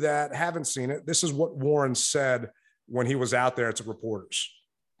you that haven't seen it, this is what Warren said when he was out there to reporters.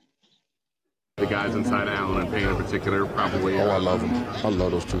 The guys inside Allen and Payne in particular probably. I love them. I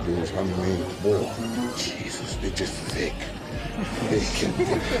love those 2 dudes. I mean, boy, Jesus, they're just thick.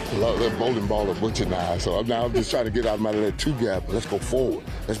 They're bowling ball of butcher now. So I'm just trying to get out of that 2 gap. Let's go forward.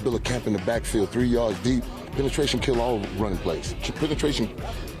 Let's build a camp in the backfield, 3 yards deep. Penetration kill all running plays. Penetration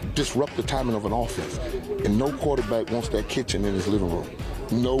disrupt the timing of an offense. And no quarterback wants that kitchen in his living room.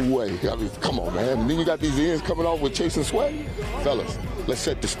 No way. I mean, come on, man. And then you got these ends coming off with Chase and Sweat. Fellas, let's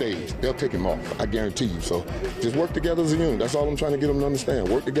set the stage. They'll take him off. I guarantee you. So just work together as a unit. That's all I'm trying to get them to understand.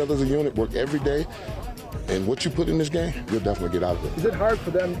 Work together as a unit. Work every day. And what you put in this game, you'll definitely get out of it. Is it hard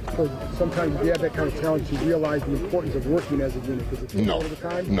for them, for sometimes if you have that kind of talent, to realize the importance of working as a unit? Because it's all the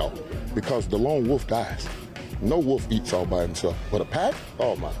time? No, because the lone wolf dies. No wolf eats all by himself. But a pack,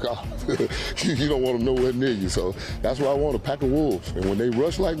 oh my God, you don't want them nowhere near you. So that's why I want a pack of wolves. And when they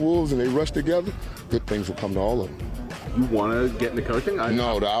rush like wolves and they rush together, good things will come to all of them. You want to get into coaching?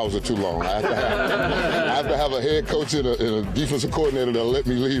 No, the hours are too long. I have to have a head coach and a defensive coordinator that'll let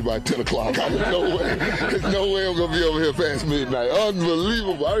me leave by 10 o'clock. There's no way I'm going to be over here past midnight.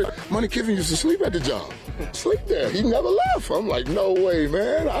 Unbelievable. Money Kiffin used to sleep at the job. Sleep there. He never left. I'm like, no way,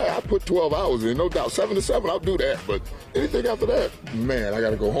 man. I put 12 hours in, no doubt. 7 to 7, I'll do that. But anything after that, man, I got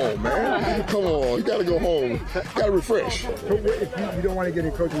to go home, man. Come on. You got to go home. Got to refresh. So if you don't want to get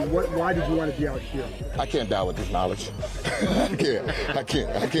in coaching, why did you want to be out here? I can't die with this knowledge. I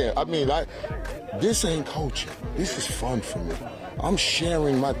can't. I mean, this ain't coaching. This is fun for me. I'm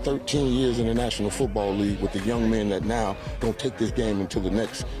sharing my 13 years in the National Football League with the young men that now don't take this game into the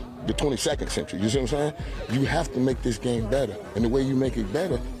 22nd century. You see what I'm saying? You have to make this game better. And the way you make it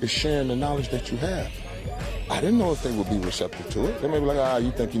better is sharing the knowledge that you have. I didn't know if they would be receptive to it. They may be like,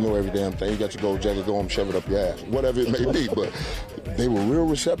 you think you know every damn thing. You got your gold jacket, go home, shove it up your ass. Whatever it may be. But they were real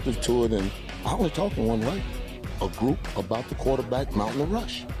receptive to it. And I only talk in one way. A group about the quarterback mounting the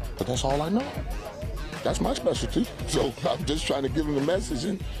rush. But that's all I know. That's my specialty. So I'm just trying to give them the message,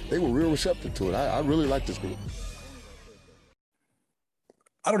 and they were real receptive to it. I really like this group.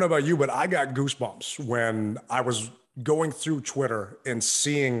 I don't know about you, but I got goosebumps when I was going through Twitter and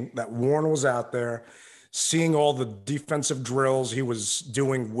seeing that Warren was out there, seeing all the defensive drills he was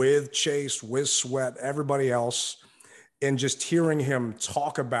doing with Chase, with Sweat, everybody else, and just hearing him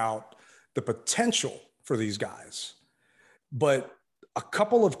talk about the potential for these guys. But a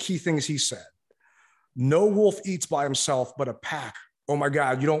couple of key things he said. No wolf eats by himself, but a pack. Oh my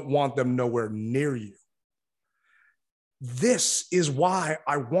God, you don't want them nowhere near you. This is why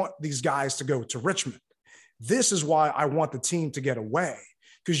I want these guys to go to Richmond. This is why I want the team to get away.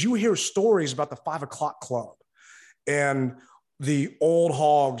 Because you hear stories about the 5 o'clock club and the old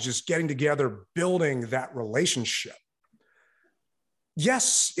hogs just getting together, building that relationship.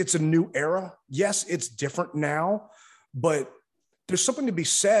 Yes, it's a new era. Yes, it's different now, but there's something to be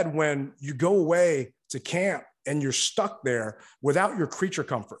said when you go away to camp and you're stuck there without your creature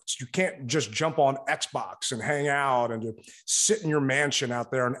comforts. You can't just jump on Xbox and hang out and sit in your mansion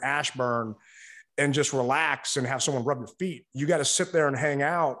out there in Ashburn and just relax and have someone rub your feet. You got to sit there and hang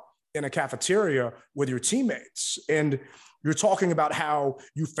out in a cafeteria with your teammates. And you're talking about how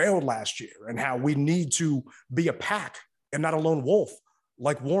you failed last year and how we need to be a pack and not a lone wolf,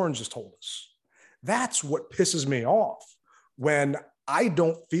 like Warren just told us. That's what pisses me off, when I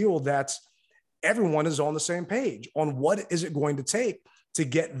don't feel that everyone is on the same page on what is it going to take to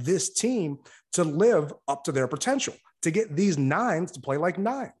get this team to live up to their potential, to get these nines to play like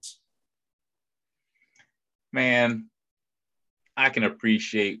nines. Man, I can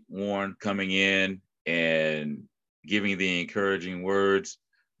appreciate Warren coming in and giving the encouraging words,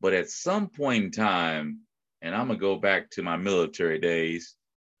 but at some point in time, and I'm going to go back to my military days,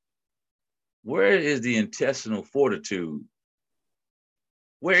 where is the intestinal fortitude?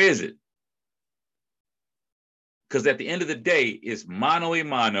 Where is it? Because at the end of the day, it's mano a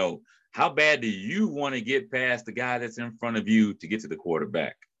mano. How bad do you want to get past the guy that's in front of you to get to the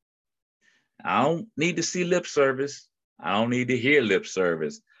quarterback? I don't need to see lip service. I don't need to hear lip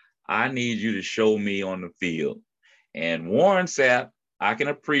service. I need you to show me on the field. And Warren Sapp, I can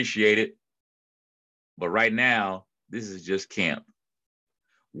appreciate it. But right now, this is just camp.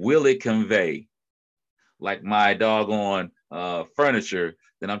 Will it convey? Like my doggone furniture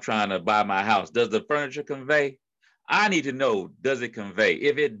that I'm trying to buy my house. Does the furniture convey? I need to know, does it convey?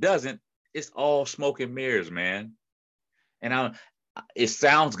 If it doesn't, it's all smoke and mirrors, man. And it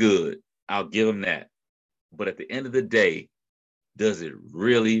sounds good. I'll give them that. But at the end of the day, does it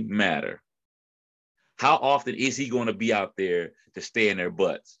really matter? How often is he going to be out there to stay in their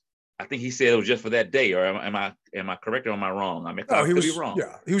butts? I think he said it was just for that day, or am I correct or am I wrong? I could be wrong.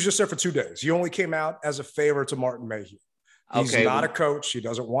 Yeah, he was just there for 2 days. He only came out as a favor to Martin Mayhew. He's not a coach. He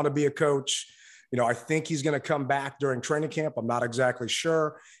doesn't want to be a coach. I think he's going to come back during training camp. I'm not exactly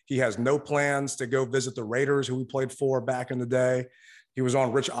sure. He has no plans to go visit the Raiders, who he played for back in the day. He was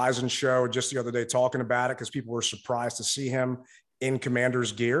on Rich Eisen's show just the other day talking about it because people were surprised to see him in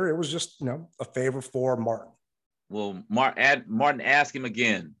Commander's gear. It was just, a favor for Martin. Well, Martin asked him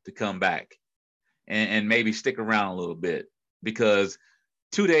again to come back and maybe stick around a little bit, because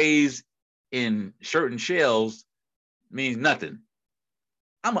 2 days in shirt and shells means nothing.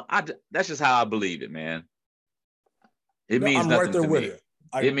 That's just how I believe it, man. It means nothing to me.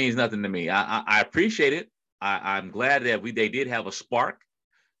 It means nothing to me. I appreciate it. I'm glad that they did have a spark,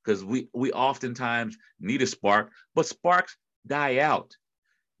 because we oftentimes need a spark, but sparks die out.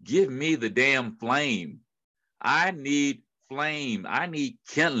 Give me the damn flame. I need flame. I need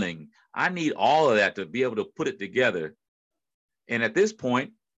kindling. I need all of that to be able to put it together. And at this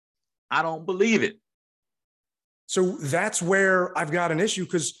point, I don't believe it. So that's where I've got an issue,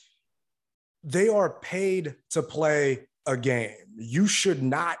 because they are paid to play a game. You should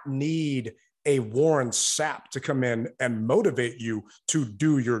not need a Warren Sapp to come in and motivate you to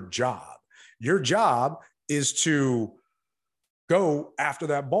do your job. Your job is to go after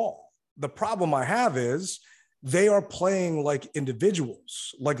that ball. The problem I have is they are playing like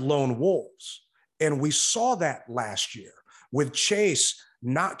individuals, like lone wolves. And we saw that last year with Chase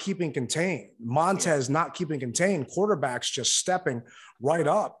not keeping contained, Montez not keeping contained, quarterbacks just stepping right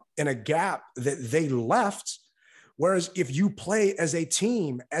up in a gap that they left Whereas if you play as a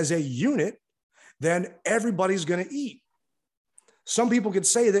team, as a unit, then everybody's going to eat. Some people could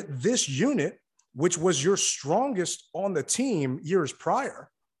say that this unit, which was your strongest on the team years prior,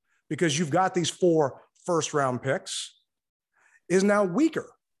 because you've got these 4 first-round picks, is now weaker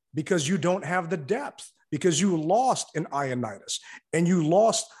because you don't have the depth, because you lost an Ioannidis and you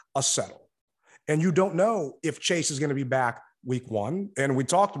lost a Settle. And you don't know if Chase is going to be back week 1. And we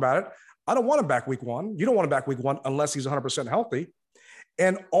talked about it. I don't want him back week 1. You don't want him back week 1 unless he's 100% healthy.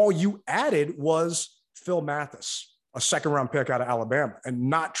 And all you added was Phil Mathis, a second-round pick out of Alabama, and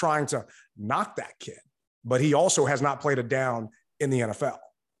not trying to knock that kid. But he also has not played a down in the NFL.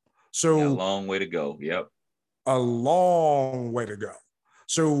 So yeah, a long way to go. Yep. A long way to go.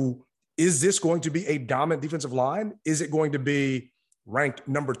 So is this going to be a dominant defensive line? Is it going to be ranked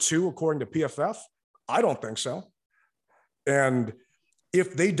number 2 according to PFF? I don't think so. And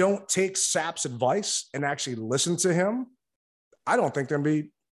if they don't take Sapp's advice and actually listen to him, I don't think they're going to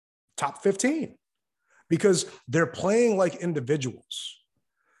be top 15 because they're playing like individuals.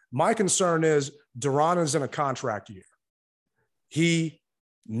 My concern is Duran is in a contract year. He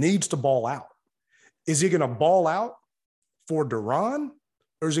needs to ball out. Is he going to ball out for Duran,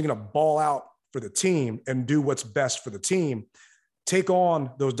 or is he going to ball out for the team and do what's best for the team? Take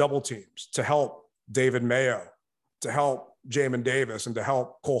on those double teams to help David Mayo, to help Jamin Davis, and to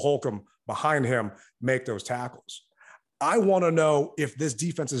help Cole Holcomb behind him make those tackles. I want to know if this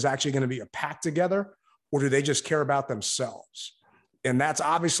defense is actually going to be a pack together, or do they just care about themselves? And that's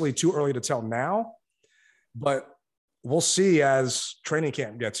obviously too early to tell now, but we'll see as training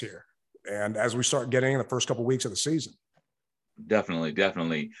camp gets here and as we start getting in the first couple of weeks of the season. Definitely,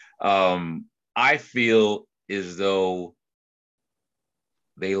 definitely. I feel as though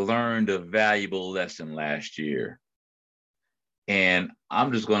they learned a valuable lesson last year. And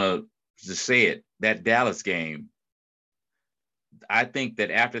I'm just going to just say it, that Dallas game, I think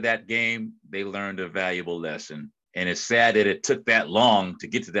that after that game, they learned a valuable lesson. And it's sad that it took that long to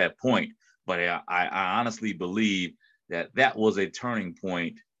get to that point. But I honestly believe that that was a turning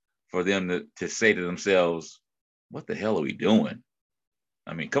point for them to say to themselves, what the hell are we doing?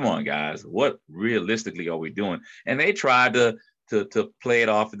 I mean, come on, guys. What realistically are we doing? And they tried to play it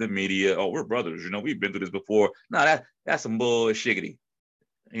off in the media. Oh, we're brothers. You know, we've been through this before. No, that's some bullshit.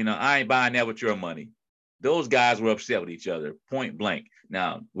 You know, I ain't buying that with your money. Those guys were upset with each other, point blank.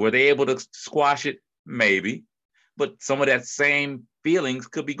 Now, were they able to squash it? Maybe. But some of that same feelings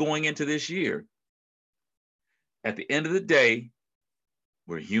could be going into this year. At the end of the day,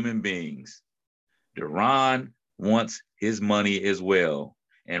 we're human beings. Duran wants his money as well.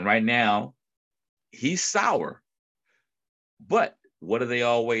 And right now, he's sour. But what do they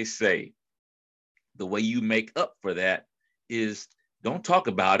always say? The way you make up for that is don't talk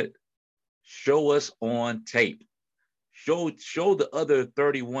about it. Show us on tape. Show the other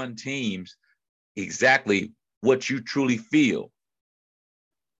 31 teams exactly what you truly feel.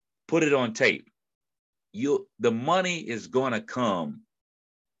 Put it on tape. The money is going to come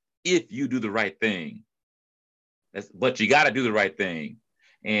if you do the right thing. But you got to do the right thing.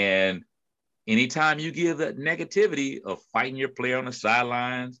 And anytime you give that negativity of fighting your player on the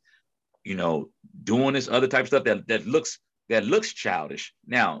sidelines, you know, doing this other type of stuff that looks childish.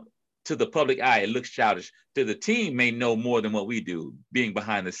 Now, to the public eye, it looks childish. To the team may know more than what we do, being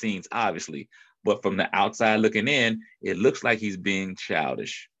behind the scenes, obviously. But from the outside looking in, it looks like he's being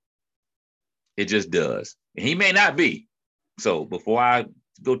childish. It just does. And he may not be. So before I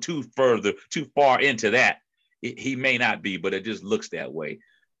go too far into that, he may not be, but it just looks that way.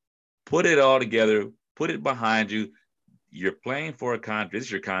 Put it all together. Put it behind you. You're playing for a contract. This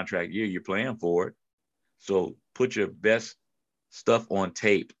is your contract year. You're playing for it. So put your best stuff on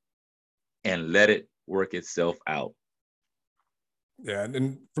tape and let it work itself out. Yeah,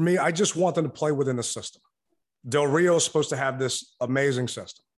 and for me, I just want them to play within the system. Del Rio is supposed to have this amazing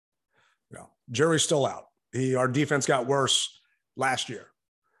system. You know, jury's still out. Our defense got worse last year,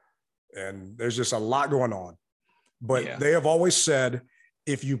 and there's just a lot going on. But They have always said,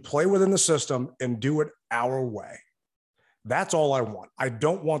 if you play within the system and do it our way, that's all I want. I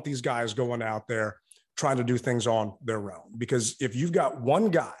don't want these guys going out there trying to do things on their own, because if you've got one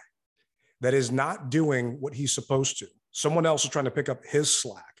guy that is not doing what he's supposed to, someone else is trying to pick up his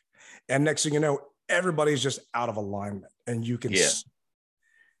slack. And next thing you know, everybody's just out of alignment, and you can see.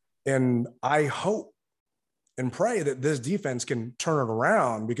 And I hope and pray that this defense can turn it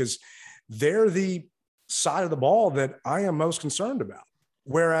around, because they're the side of the ball that I am most concerned about.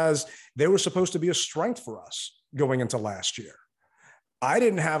 Whereas they were supposed to be a strength for us going into last year. I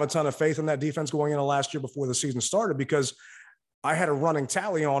didn't have a ton of faith in that defense going into last year before the season started, because I had a running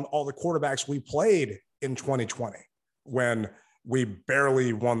tally on all the quarterbacks we played in 2020 when we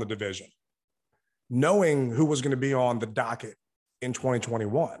barely won the division, knowing who was going to be on the docket in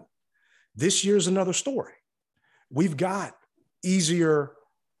 2021. This year's another story. We've got easier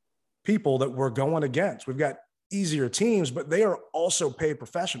people that we're going against. We've got easier teams, but they are also paid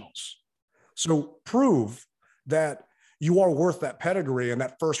professionals. So prove that you are worth that pedigree and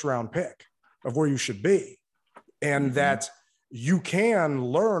that first round pick of where you should be, and that you can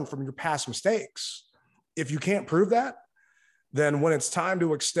learn from your past mistakes. If you can't prove that, then when it's time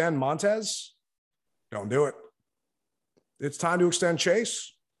to extend Montez, don't do it. It's time to extend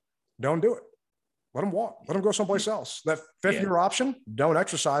Chase, don't do it. Let them walk. Let them go someplace else. That fifth-year option, don't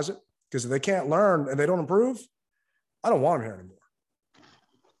exercise it, because if they can't learn and they don't improve, I don't want them here anymore.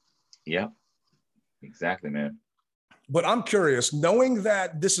 Yeah, exactly, man. But I'm curious, knowing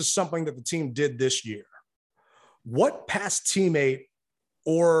that this is something that the team did this year, what past teammate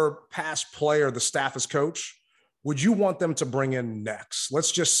or past player the staff as coach would you want them to bring in next?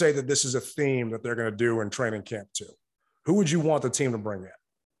 Let's just say that this is a theme that they're going to do in training camp too. Who would you want the team to bring in?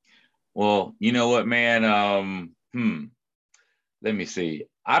 Well, you know what, man? Let me see.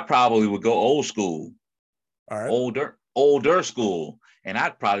 I probably would go old school. All right. Older school. And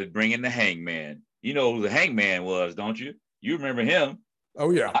I'd probably bring in the Hangman. You know who the Hangman was, don't you? You remember him.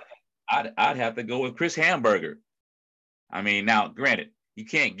 Oh, yeah. I'd have to go with Chris Hamburger. I mean, now, granted, you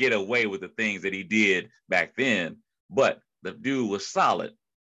can't get away with the things that he did back then, but the dude was solid.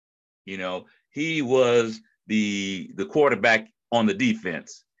 You know, he was the quarterback on the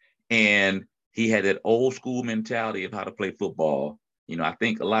defense, and he had that old school mentality of how to play football. You know, I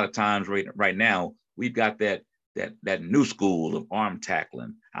think a lot of times right now we've got that new school of arm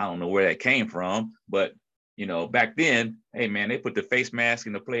tackling. I don't know where that came from, but you know, back then, hey man, they put the face mask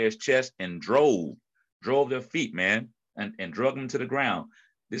in the player's chest and drove their feet, man, and drug them to the ground.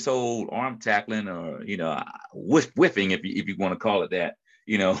 This old arm tackling, or you know, whiffing, if you want to call it that,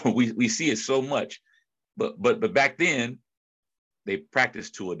 you know, we see it so much. But back then, they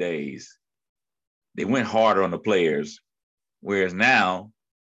practiced 2-a-days. They went harder on the players, whereas now,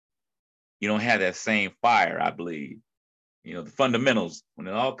 you don't have that same fire, I believe. You know, the fundamentals, when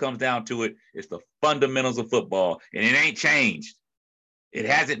it all comes down to it, it's the fundamentals of football, and it ain't changed. It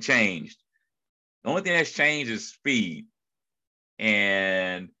hasn't changed. The only thing that's changed is speed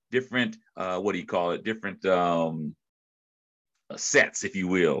and different, different sets, if you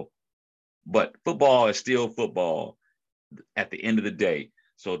will. But football is still football at the end of the day.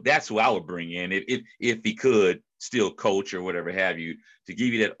 So that's who I would bring in if he could still coach or whatever have you, to give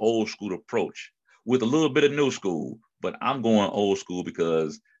you that old school approach with a little bit of new school. But I'm going old school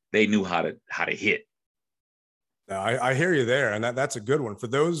because they knew how to hit. I hear you there, and that's a good one. For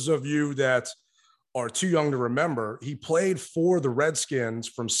those of you that are too young to remember, he played for the Redskins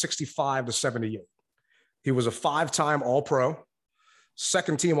from 65 to 78. He was a 5-time All-Pro,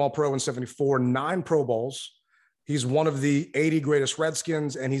 second-team All-Pro in 74, 9 Pro Bowls. He's one of the 80 greatest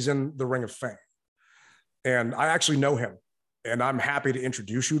Redskins, and he's in the Ring of Fame. And I actually know him, and I'm happy to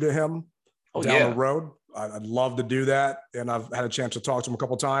introduce you to him down the road. I'd love to do that, and I've had a chance to talk to him a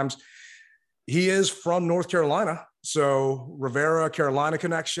couple of times. He is from North Carolina, so Rivera, Carolina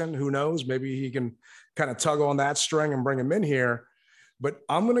connection, who knows? Maybe he can kind of tug on that string and bring him in here. But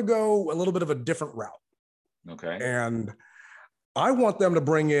I'm going to go a little bit of a different route. Okay. And I want them to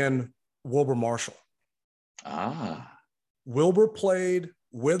bring in Wilber Marshall. Wilber played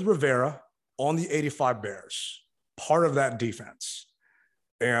with Rivera on the 85 Bears, part of that defense.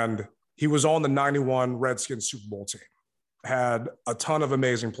 And he was on the 91 Redskins Super Bowl team, had a ton of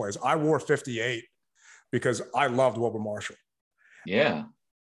amazing plays. I wore 58 because I loved Wilber Marshall. Yeah.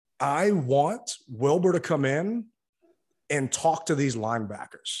 I want Wilber to come in and talk to these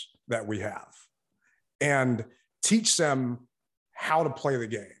linebackers that we have and teach them how to play the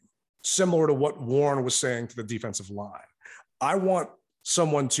game, similar to what Warren was saying to the defensive line. I want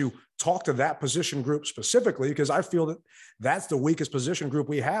someone to talk to that position group specifically, because I feel that that's the weakest position group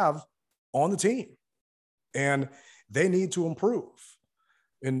we have on the team, and they need to improve.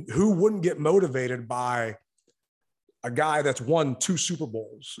 And who wouldn't get motivated by a guy that's won 2 Super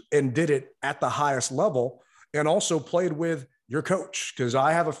Bowls and did it at the highest level and also played with your coach? Because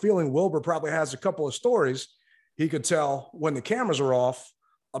I have a feeling Wilber probably has a couple of stories he could tell when the cameras are off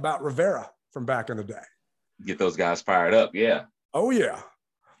about Rivera from back in the day. Get those guys fired up. Yeah. Oh, yeah.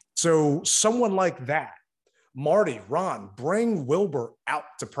 So someone like that, Marty, Ron, bring Wilber out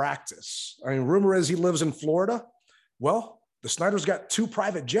to practice. I mean, rumor is he lives in Florida. Well, the Snyders got 2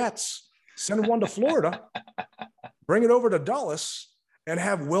 private jets. Send one to Florida, bring it over to Dulles, and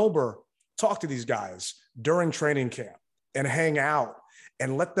have Wilber talk to these guys during training camp and hang out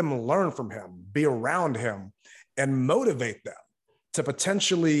and let them learn from him, be around him, and motivate them to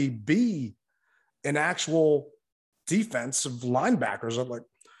potentially be an actual defensive linebackers of like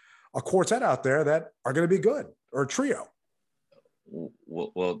a quartet out there that are going to be good, or a trio.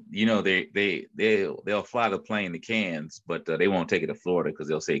 Well, you know, they'll fly the plane to Cairns, but they won't take it to Florida because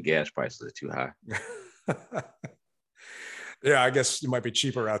they'll say gas prices are too high. Yeah, I guess it might be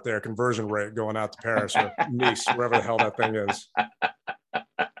cheaper out there, conversion rate going out to Paris or Nice, wherever the hell that thing is.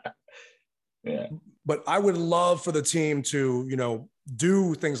 Yeah. But I would love for the team to, you know,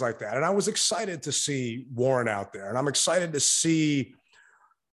 do things like that. And I was excited to see Warren out there, and I'm excited to see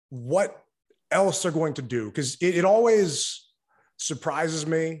what else they're going to do, because it always surprises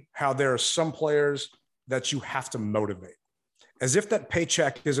me how there are some players that you have to motivate, as if that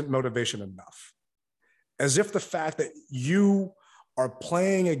paycheck isn't motivation enough, as if the fact that you are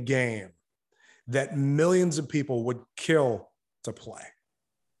playing a game that millions of people would kill to play.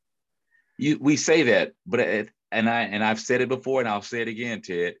 We say that, but I've said it before, and I'll say it again,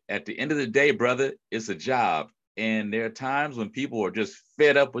 Ted. At the end of the day, brother, it's a job. And there are times when people are just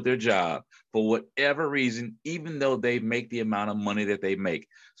fed up with their job for whatever reason, even though they make the amount of money that they make.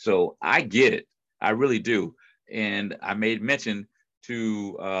 So I get it. I really do. And I made mention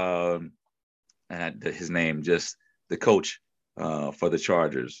to his name, just the coach for the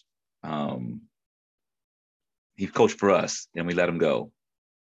Chargers. He coached for us, and we let him go.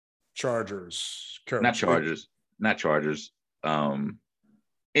 Chargers. Coach. Not Chargers.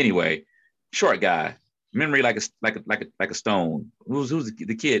 Anyway, short guy. Memory like a stone. Who's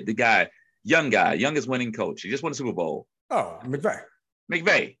the kid, the guy, youngest winning coach. He just won the Super Bowl. Oh,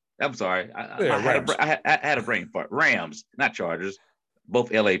 McVay. I'm sorry. I had a brain fart. Rams, not Chargers.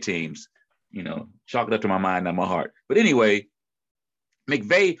 Both LA teams. You know, chalk it up to my mind, not my heart. But anyway,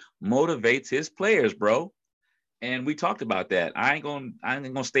 McVay motivates his players, bro. And we talked about that. I ain't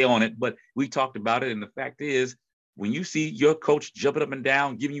gonna stay on it, but we talked about it. And the fact is, when you see your coach jumping up and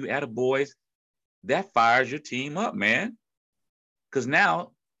down, giving you attaboys, that fires your team up, man. Because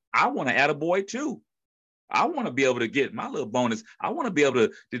now I want to attaboy too. I want to be able to get my little bonus. I want to be able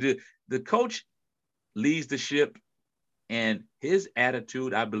to do. The coach leads the ship, and his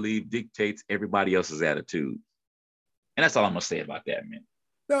attitude, I believe, dictates everybody else's attitude. And that's all I'm gonna say about that, man.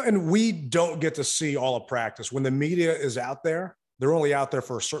 No, and we don't get to see all of practice. When the media is out there, they're only out there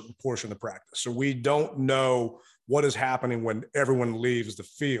for a certain portion of practice. So we don't know what is happening when everyone leaves the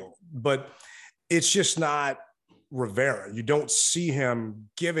field. But it's just not Rivera. You don't see him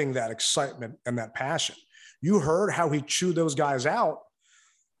giving that excitement and that passion. You heard how he chewed those guys out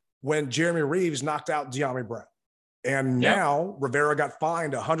when Jeremy Reeves knocked out De'Ami Brown. And now Rivera got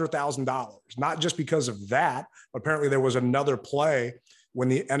fined $100,000, not just because of that. Apparently there was another play when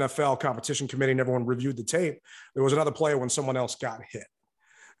the NFL competition committee and everyone reviewed the tape. There was another play when someone else got hit.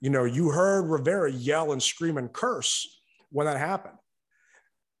 You know, you heard Rivera yell and scream and curse when that happened.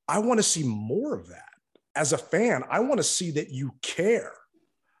 I want to see more of that. As a fan, I want to see that you care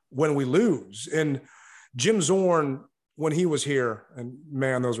when we lose. And Jim Zorn, when he was here, and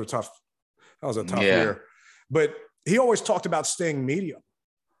man, those were tough. That was a tough year. But he always talked about staying medium.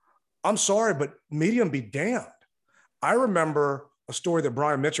 I'm sorry, but medium be damned. I remember a story that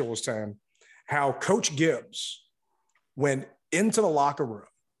Brian Mitchell was saying, how Coach Gibbs went into the locker room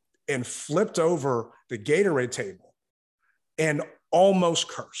and flipped over the Gatorade table and almost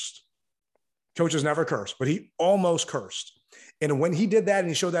cursed. Coaches never curse, but he almost cursed. And when he did that and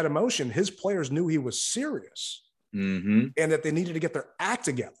he showed that emotion, his players knew he was serious and that they needed to get their act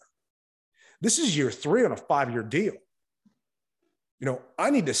together. This is year 3 on a 5-year deal. You know, I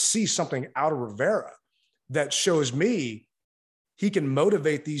need to see something out of Rivera that shows me he can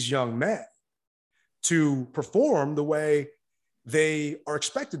motivate these young men to perform the way they are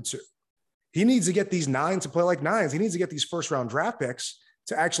expected to. He needs to get these 9s to play like 9s. He needs to get these first-round draft picks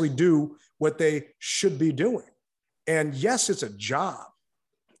to actually do what they should be doing. And yes, it's a job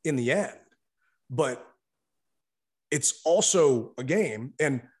in the end, but it's also a game.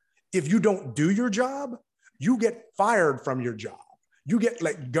 And if you don't do your job, you get fired from your job. You get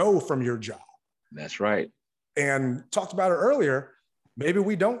let go from your job. That's right. And talked about it earlier, maybe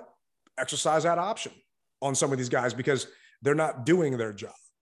we don't exercise that option on some of these guys because they're not doing their job.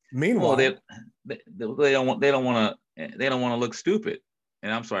 Meanwhile, they don't want to look stupid.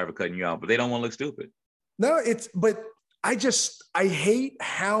 And I'm sorry for cutting you out, but they don't want to look stupid. No, but I hate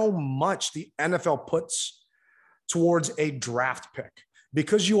how much the NFL puts towards a draft pick.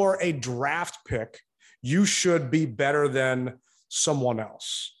 Because you are a draft pick, you should be better than someone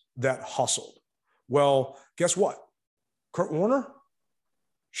else that hustled. Well, guess what? Kurt Warner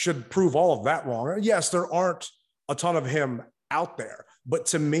should prove all of that wrong. Yes, there aren't a ton of him out there, But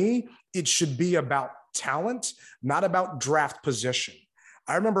to me, it should be about talent, not about draft position.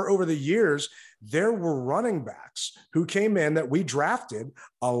 I remember over the years, there were running backs who came in that we drafted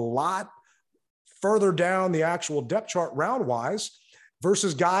a lot further down the actual depth chart round-wise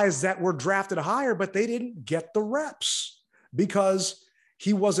versus guys that were drafted higher, but they didn't get the reps because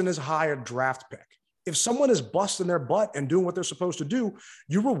he wasn't as high a draft pick. If someone is busting their butt and doing what they're supposed to do,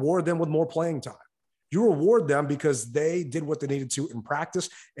 you reward them with more playing time. You reward them because they did what they needed to in practice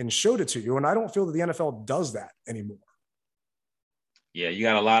and showed it to you. And I don't feel that the NFL does that anymore. Yeah, you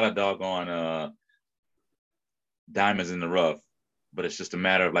got a lot of doggone diamonds in the rough, but it's just a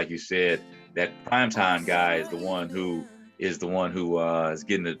matter of, like you said, that primetime guy is the one who is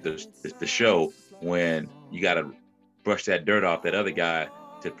getting the show when you got to brush that dirt off that other guy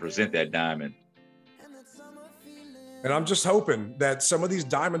to present that diamond. And I'm just hoping that some of these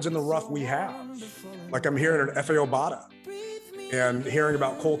diamonds in the rough we have, like I'm hearing an F.A. Obata and hearing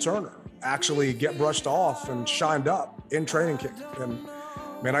about Cole Turner, actually get brushed off and shined up in training camp. And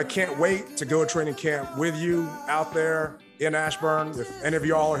man, I can't wait to go to training camp with you out there in Ashburn. If any of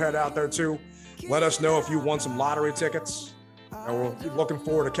y'all are headed out there too, let us know if you won some lottery tickets. And we're looking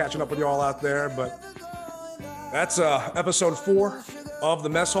forward to catching up with y'all out there. But that's episode 4 of the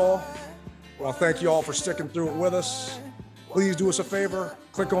Mess Hall. Well, thank you all for sticking through it with us. Please do us a favor,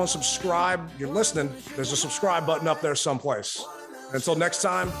 click on subscribe. You're listening, there's a subscribe button up there someplace. Until next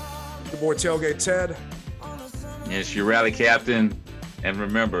time, your boy Tailgate Ted. It's your rally captain. And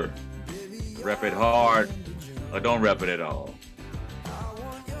remember, rep it hard or don't rep it at all.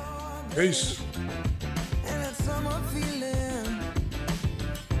 Peace. And that summer feeling